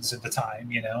options at the time,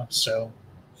 so.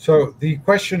 So the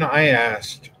question I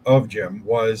asked of Jim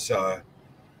was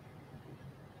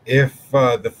if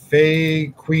the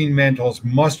Fae Queen mantles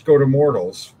must go to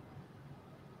mortals,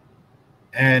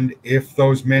 and if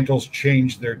those mantles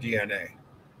change their DNA.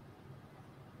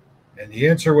 And the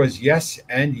answer was yes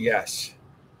and yes.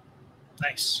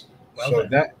 Nice. Well so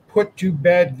done. That put to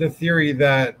bed the theory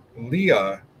that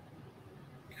Leah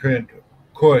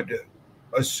could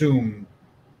assume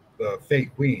the Fae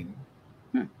Queen.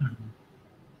 I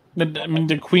mean,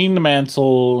 the Queen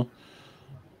mantle,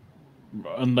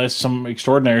 unless some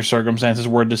extraordinary circumstances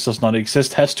where this does not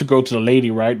exist, has to go to the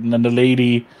lady, right? And then the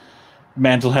lady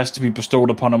mantle has to be bestowed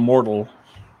upon a mortal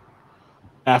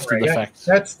after the fact.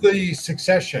 That's the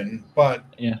succession, but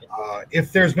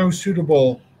if there's no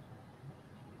suitable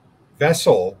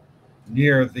vessel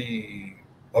near the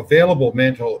available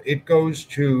mantle, it goes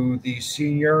to the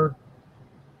senior,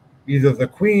 either the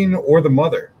queen or the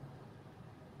mother.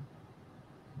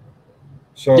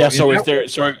 So if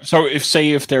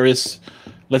there is,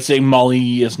 let's say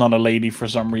Molly is not a lady for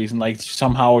some reason, like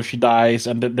somehow she dies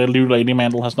and the new lady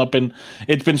mantle has not been,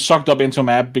 it's been sucked up into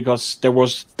Map because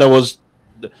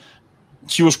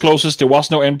she was closest, there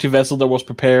was no empty vessel that was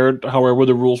prepared, however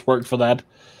the rules worked for that.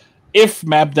 If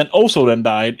Map then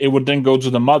died, it would then go to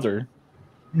the mother.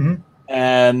 Mm-hmm.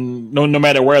 And no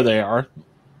matter where they are.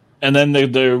 And then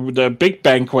the big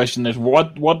bang question is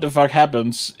what the fuck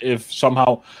happens if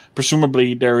somehow,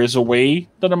 presumably, there is a way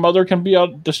that a mother can be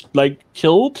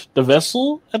killed, the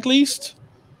vessel at least?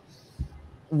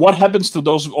 What happens to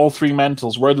those all three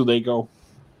mantles? Where do they go?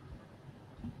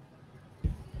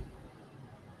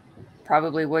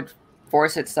 Probably would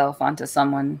force itself onto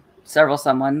several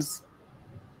someone's.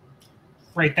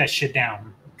 Write that shit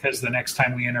down, because the next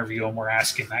time we interview them, we're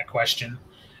asking that question.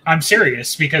 I'm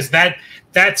serious, because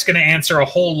that's going to answer a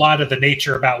whole lot of the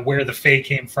nature about where the Fae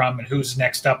came from and who's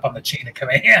next up on the chain of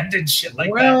command and shit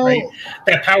like that, right?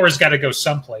 That power's got to go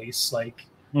someplace, like,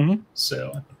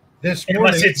 so.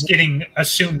 Unless it's getting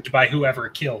assumed by whoever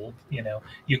killed,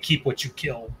 you keep what you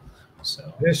kill.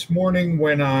 So this morning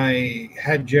when I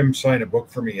had Jim sign a book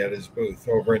for me at his booth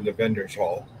over in the vendor's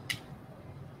hall,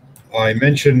 I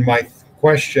mentioned my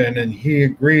question, and he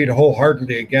agreed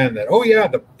wholeheartedly again that,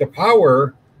 the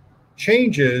power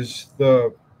changes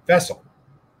the vessel.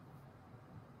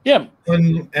 Yeah.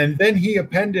 And then he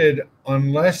appended,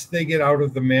 unless they get out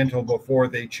of the mantle before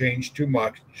they change too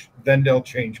much, then they'll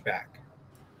change back.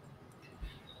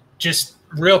 Just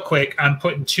real quick, I'm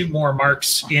putting 2 more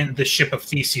marks in the Ship of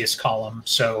Theseus column.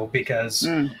 So because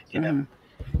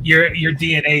your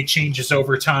DNA changes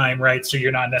over time, right? So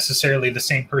you're not necessarily the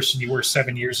same person you were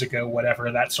 7 years ago,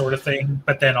 whatever, that sort of thing.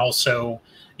 But then also,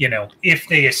 if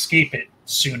they escape it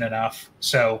soon enough.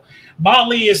 So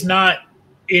Molly is not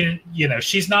in,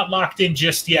 she's not locked in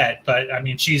just yet, but I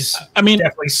mean, she's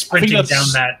definitely sprinting down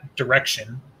that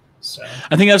direction. So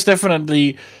I think that's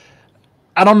definitely,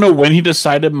 I don't know when he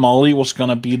decided Molly was going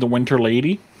to be the Winter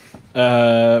Lady.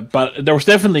 But there was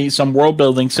definitely some world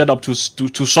building set up to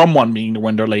someone being the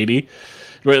Winter Lady,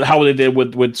 how they did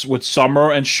with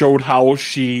Summer, and showed how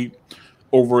she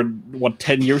over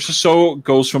 10 years or so,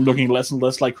 goes from looking less and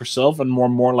less like herself and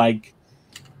more like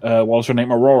what was her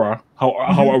name, Aurora?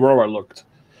 How Aurora looked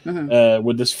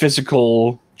with this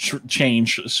physical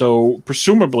change. So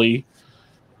presumably,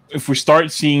 if we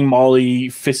start seeing Molly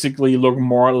physically look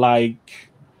more like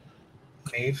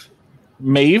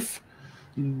Maeve,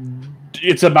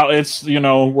 it's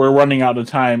we're running out of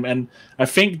time, and I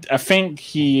think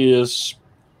he is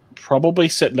probably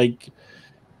said like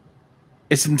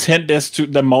its intent is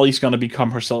that Molly's going to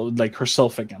become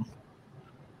herself again.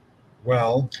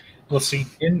 Well, we'll see.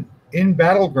 In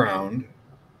Battleground,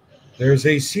 there's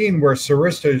a scene where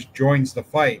Sarista joins the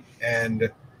fight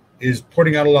and is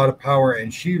putting out a lot of power,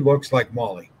 and she looks like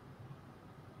Molly.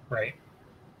 Right.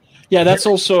 Yeah, that's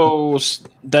also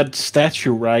that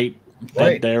statue, right?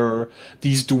 That there are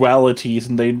these dualities,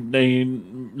 and they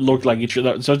look like each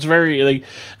other. So it's very like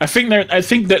I think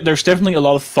that there's definitely a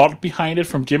lot of thought behind it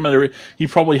from Jim. And he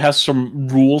probably has some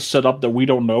rules set up that we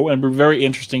don't know, and we're very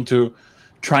interesting to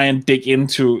try and dig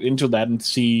into that and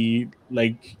see,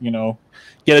 like,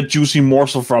 get a juicy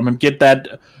morsel from him. Get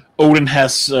that Odin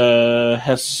has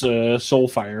soul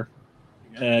fire.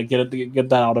 Get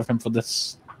that out of him for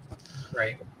this.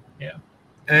 Right. Yeah.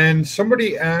 And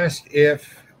somebody asked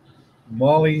if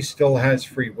Molly still has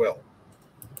free will.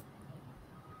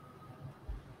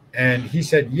 And he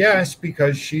said yes,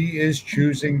 because she is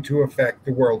choosing to affect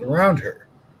the world around her.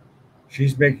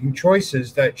 She's making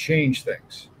choices that change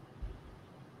things.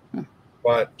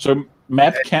 But so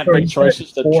Mab can't make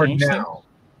choices that change things?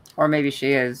 Or maybe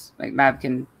she is. Like Mab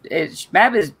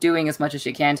is doing as much as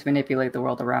she can to manipulate the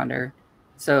world around her.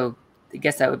 So I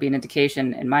guess that would be an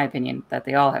indication, in my opinion, that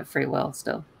they all have free will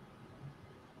still.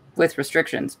 With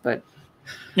restrictions, but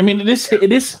I mean,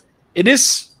 it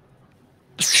is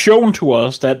shown to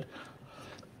us that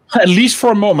at least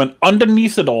for a moment,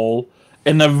 underneath it all,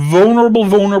 in a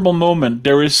vulnerable moment,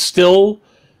 there is still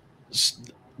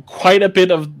quite a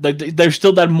bit of there's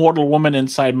still that mortal woman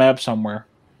inside Mab somewhere.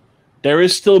 There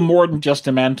is still more than just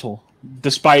a mantle,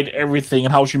 despite everything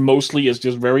and how she mostly is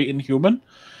just very inhuman.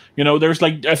 There's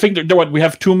I think we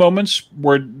have two moments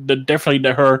where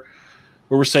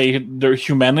where we say the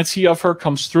humanity of her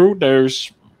comes through.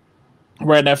 There's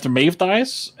right after Maeve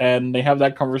dies, and they have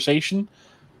that conversation,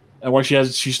 and where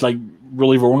she's like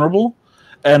really vulnerable.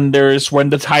 And there's when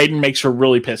the Titan makes her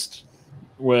really pissed,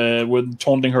 with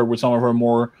taunting her with some of her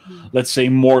more, let's say,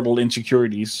 mortal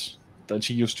insecurities that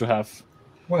she used to have.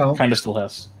 Well, kind of still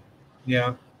has.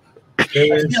 Yeah.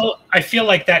 I feel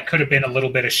like that could have been a little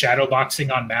bit of shadow boxing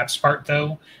on Mab's part,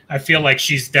 though. I feel like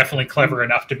she's definitely clever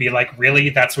enough to be like, really?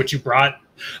 That's what you brought?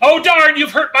 Oh, darn,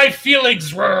 you've hurt my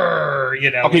feelings.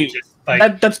 Okay, just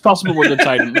like... that's possible with the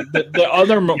Titan. The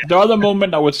other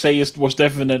moment I would say was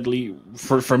definitely,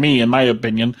 for me, in my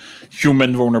opinion,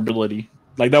 human vulnerability.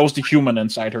 Like, that was the human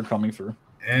inside her coming through.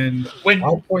 And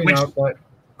I'll point out that...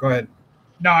 Go ahead.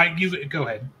 No, you go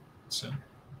ahead. So...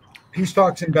 Peace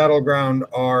talks in Battleground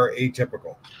are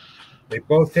atypical. They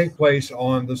both take place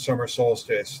on the summer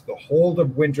solstice. The hold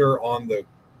of winter on the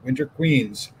Winter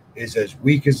Queens is as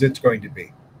weak as it's going to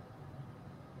be.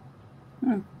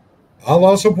 I'll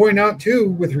also point out, too,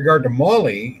 with regard to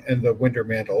Molly and the Winter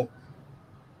Mantle,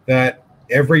 that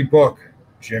every book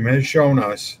Jim has shown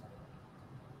us,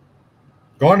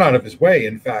 gone out of his way,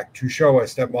 in fact, to show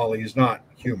us that Molly is not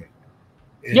human.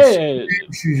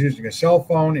 She's using a cell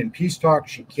phone. In Peace Talk,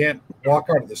 she can't walk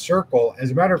out of the circle. As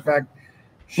a matter of fact,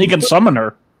 he can summon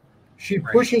her. She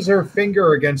pushes her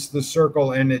finger against the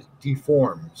circle and it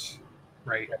deforms.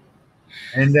 Right.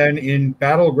 And then in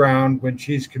Battleground, when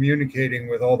she's communicating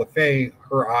with all the Fae,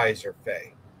 her eyes are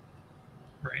Fae.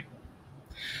 Right.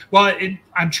 Well,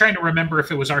 I'm trying to remember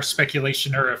if it was our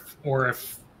speculation or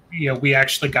if we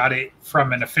actually got it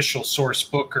from an official source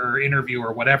book or interview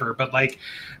or whatever. But like,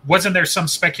 wasn't there some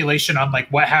speculation on like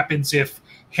what happens if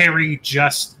Harry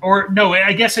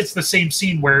I guess it's the same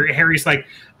scene where Harry's like,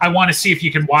 I want to see if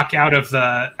you can walk out of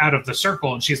the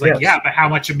circle. And she's like, yes. Yeah, but how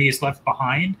much of me is left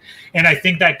behind? And I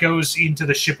think that goes into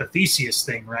the Ship of Theseus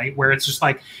thing, right? Where it's just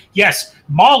like, yes,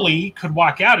 Molly could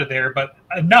walk out of there, but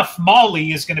enough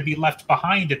Molly is going to be left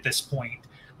behind at this point.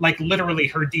 Like literally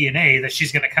her DNA that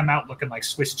she's going to come out looking like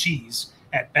Swiss cheese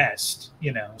at best,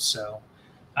 so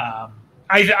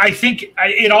I think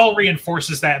it all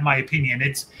reinforces that, in my opinion.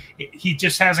 He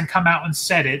just hasn't come out and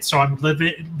said it, so I'm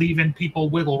leaving people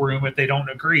wiggle room if they don't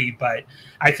agree, but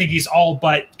I think he's all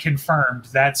but confirmed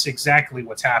that's exactly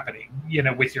what's happening,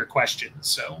 with your question.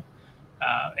 So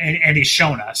and he's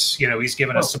shown us, he's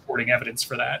given us supporting evidence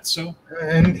for that. So,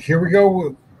 and here we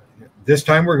go. This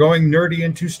time we're going nerdy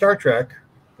into Star Trek.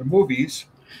 The movies,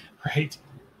 right?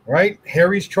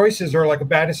 Harry's choices are like a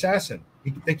bad assassin.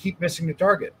 They keep missing the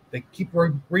target. They keep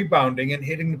rebounding and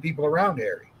hitting the people around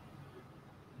Harry.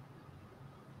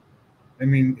 I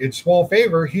mean, in small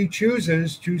favor, he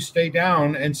chooses to stay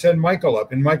down and send Michael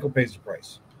up, and Michael pays the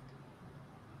price.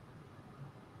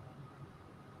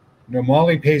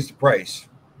 Molly pays the price.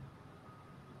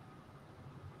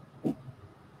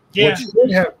 Yeah.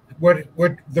 What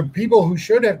the people who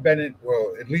should have been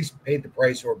at least paid the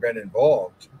price or been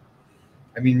involved.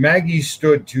 I mean, Maggie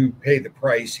stood to pay the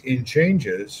price in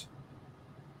changes,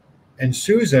 and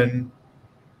Susan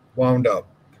wound up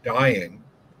dying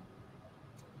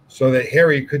so that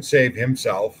Harry could save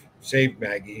himself, save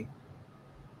Maggie,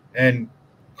 and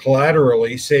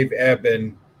collaterally save Ebb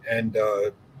and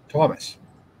Thomas.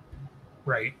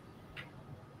 Right.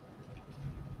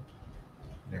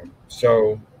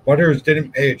 So Butters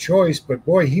didn't pay a choice, but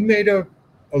boy, he made a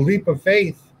leap of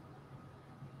faith.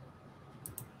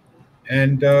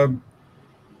 And,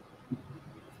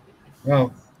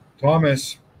 well,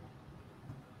 Thomas,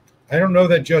 I don't know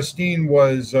that Justine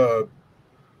was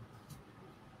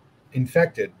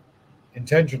infected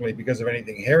intentionally because of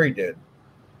anything Harry did.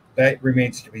 That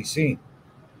remains to be seen.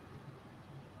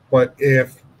 But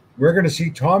if we're going to see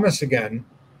Thomas again,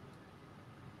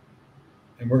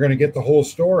 and we're going to get the whole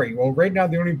story, well, right now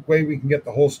the only way we can get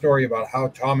the whole story about how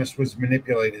Thomas was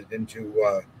manipulated into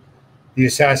the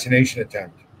assassination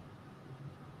attempt,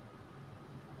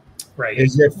 right,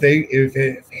 is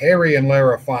if Harry and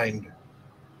Lara find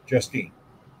Justine.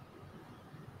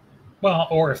 Well,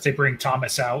 or if they bring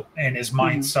Thomas out and his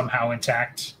mind's somehow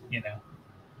intact,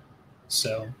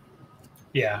 So,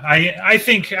 yeah, I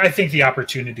think the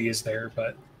opportunity is there,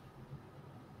 but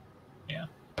yeah.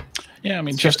 Yeah, I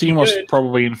mean, Justine was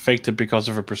probably infected because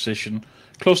of her position.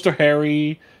 Close to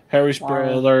Harry's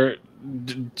brother,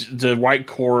 the White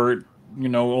Court,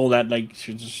 all that, like,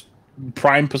 she's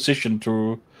prime position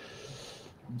to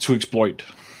exploit.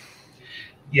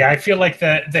 Yeah, I feel like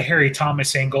the Harry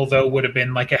Thomas angle, though, would have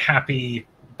been like a happy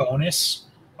bonus.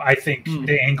 I think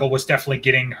the angle was definitely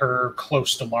getting her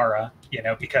close to Lara,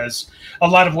 because a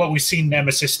lot of what we've seen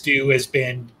Nemesis do has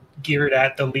been geared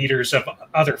at the leaders of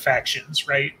other factions,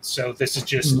 right? So this is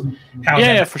just how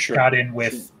Nemesis for sure. got in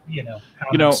with,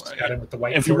 Nemesis got in with the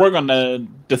White If Court. you work on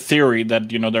the theory that,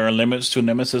 there are limits to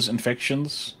Nemesis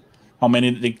infections, how many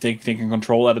they can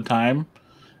control at a time,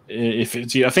 I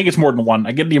think it's more than one.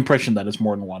 I get the impression that it's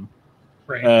more than one.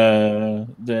 Right.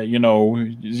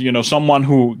 Someone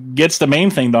who gets the main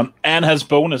thing done and has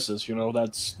bonuses.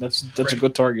 That's right. a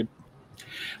good target.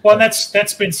 Well,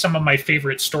 that's been some of my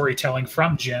favorite storytelling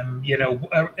from Jim.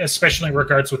 Especially in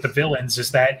regards with the villains,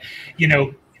 is that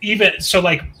even so,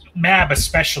 like Mab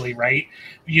especially, right?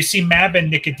 You see Mab and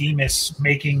Nicodemus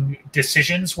making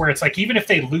decisions where it's like even if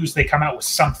they lose, they come out with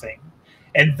something.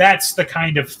 And that's the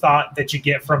kind of thought that you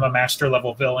get from a master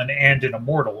level villain and an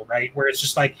immortal, right? Where it's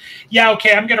just like, yeah,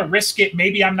 okay, I'm going to risk it.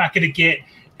 Maybe I'm not going to get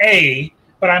A,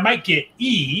 but I might get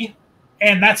E,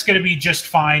 and that's going to be just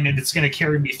fine, and it's going to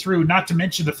carry me through. Not to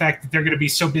mention the fact that they're going to be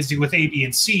so busy with A, B,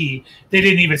 and C, they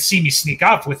didn't even see me sneak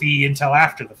off with E until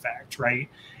after the fact, right?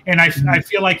 And I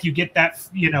feel like you get that,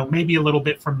 maybe a little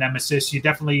bit from Nemesis. You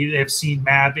definitely have seen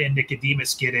Mab and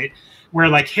Nicodemus get it, where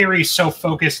like Harry's so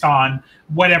focused on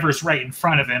whatever's right in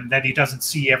front of him that he doesn't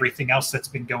see everything else that's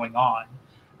been going on.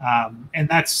 And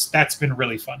that's been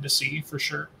really fun to see for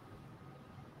sure.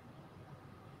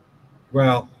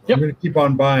 Well, I'm going to keep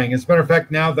on buying. As a matter of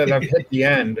fact, now that I've hit the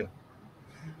end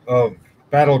of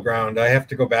Battleground, I have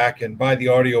to go back and buy the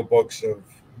audiobooks of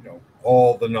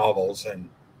all the novels. And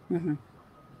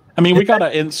I mean, we got to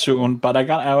end soon, but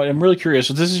I'm really curious.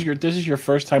 So this is your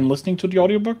first time listening to the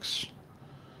audiobooks?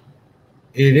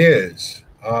 It is.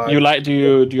 Do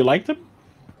you like them?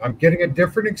 I'm getting a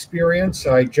different experience.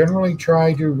 I generally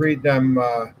try to read them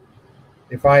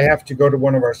if I have to go to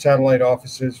one of our satellite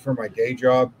offices for my day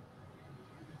job.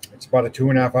 It's about a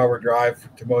 2.5 hour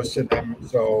drive to most of them.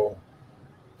 So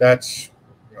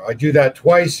I do that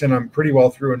twice, and I'm pretty well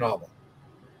through a novel.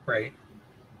 Right.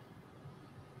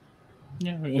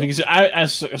 Yeah, I,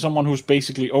 as someone who's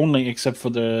basically only, except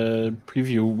for the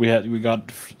preview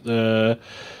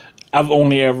I've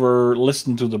only ever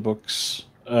listened to the books,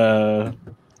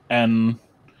 and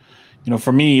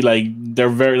for me, like they're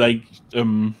very like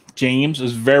James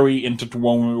is very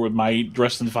intertwined with my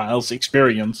Dresden Files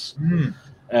experience.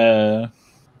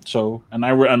 So, and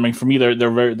I mean, for me, their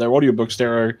audiobooks,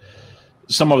 they're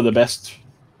some of the best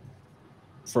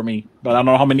for me. But I don't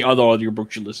know how many other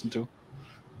audiobooks you listen to.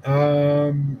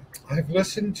 I've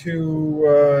listened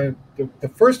to the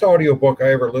first audiobook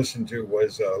I ever listened to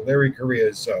was Larry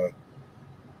Correia's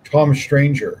Tom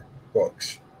Stranger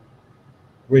books,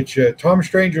 which Tom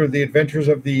Stranger, The Adventures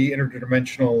of the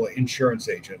Interdimensional Insurance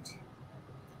Agent,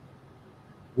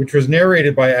 which was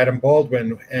narrated by Adam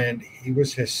Baldwin, and he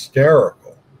was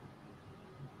hysterical.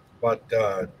 But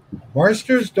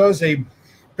Marsters does a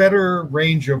better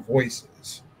range of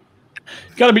voices.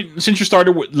 Gotta be, since you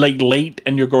started with, like, late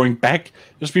and you're going back,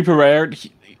 just be prepared.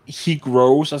 He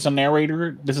grows as a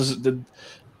narrator. This is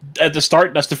at the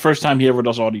start. That's the first time he ever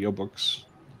does audiobooks.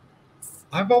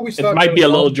 I've always thought it might be a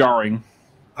little jarring.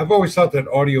 I've always thought that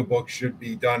audiobooks should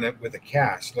be done with a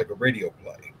cast, like a radio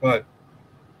play. But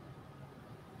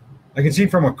I can see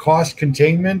from a cost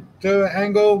containment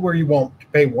angle where you won't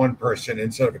pay one person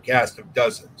instead of a cast of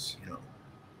dozens. You know,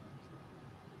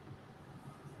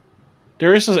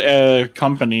 there is a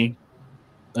company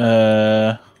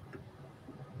that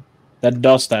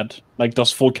does that, like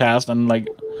does full cast and like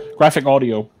graphic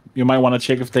audio. You might want to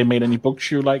check if they made any books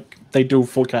you like. They do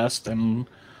full cast and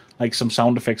like some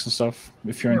sound effects and stuff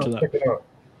if you're into that. Check it out.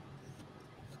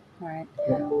 All right.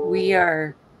 We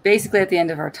are basically at the end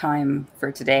of our time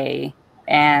for today,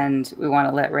 and we want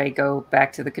to let Ray go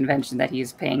back to the convention that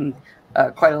he's paying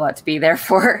quite a lot to be there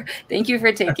for. Thank you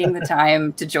for taking the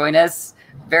time to join us.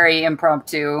 Very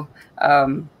impromptu,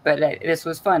 but this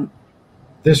was fun.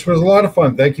 This was a lot of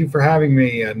fun. Thank you for having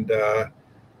me, and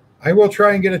I will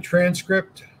try and get a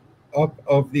transcript up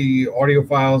of the audio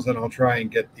files, and I'll try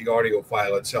and get the audio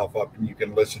file itself up, and you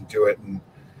can listen to it and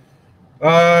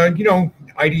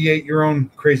ideate your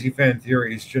own crazy fan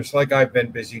theories, just like I've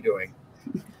been busy doing.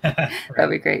 That'd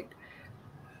be great.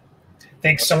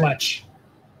 Thanks so much.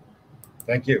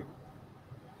 Thank you.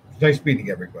 Nice meeting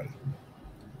everybody.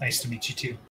 Nice to meet you too.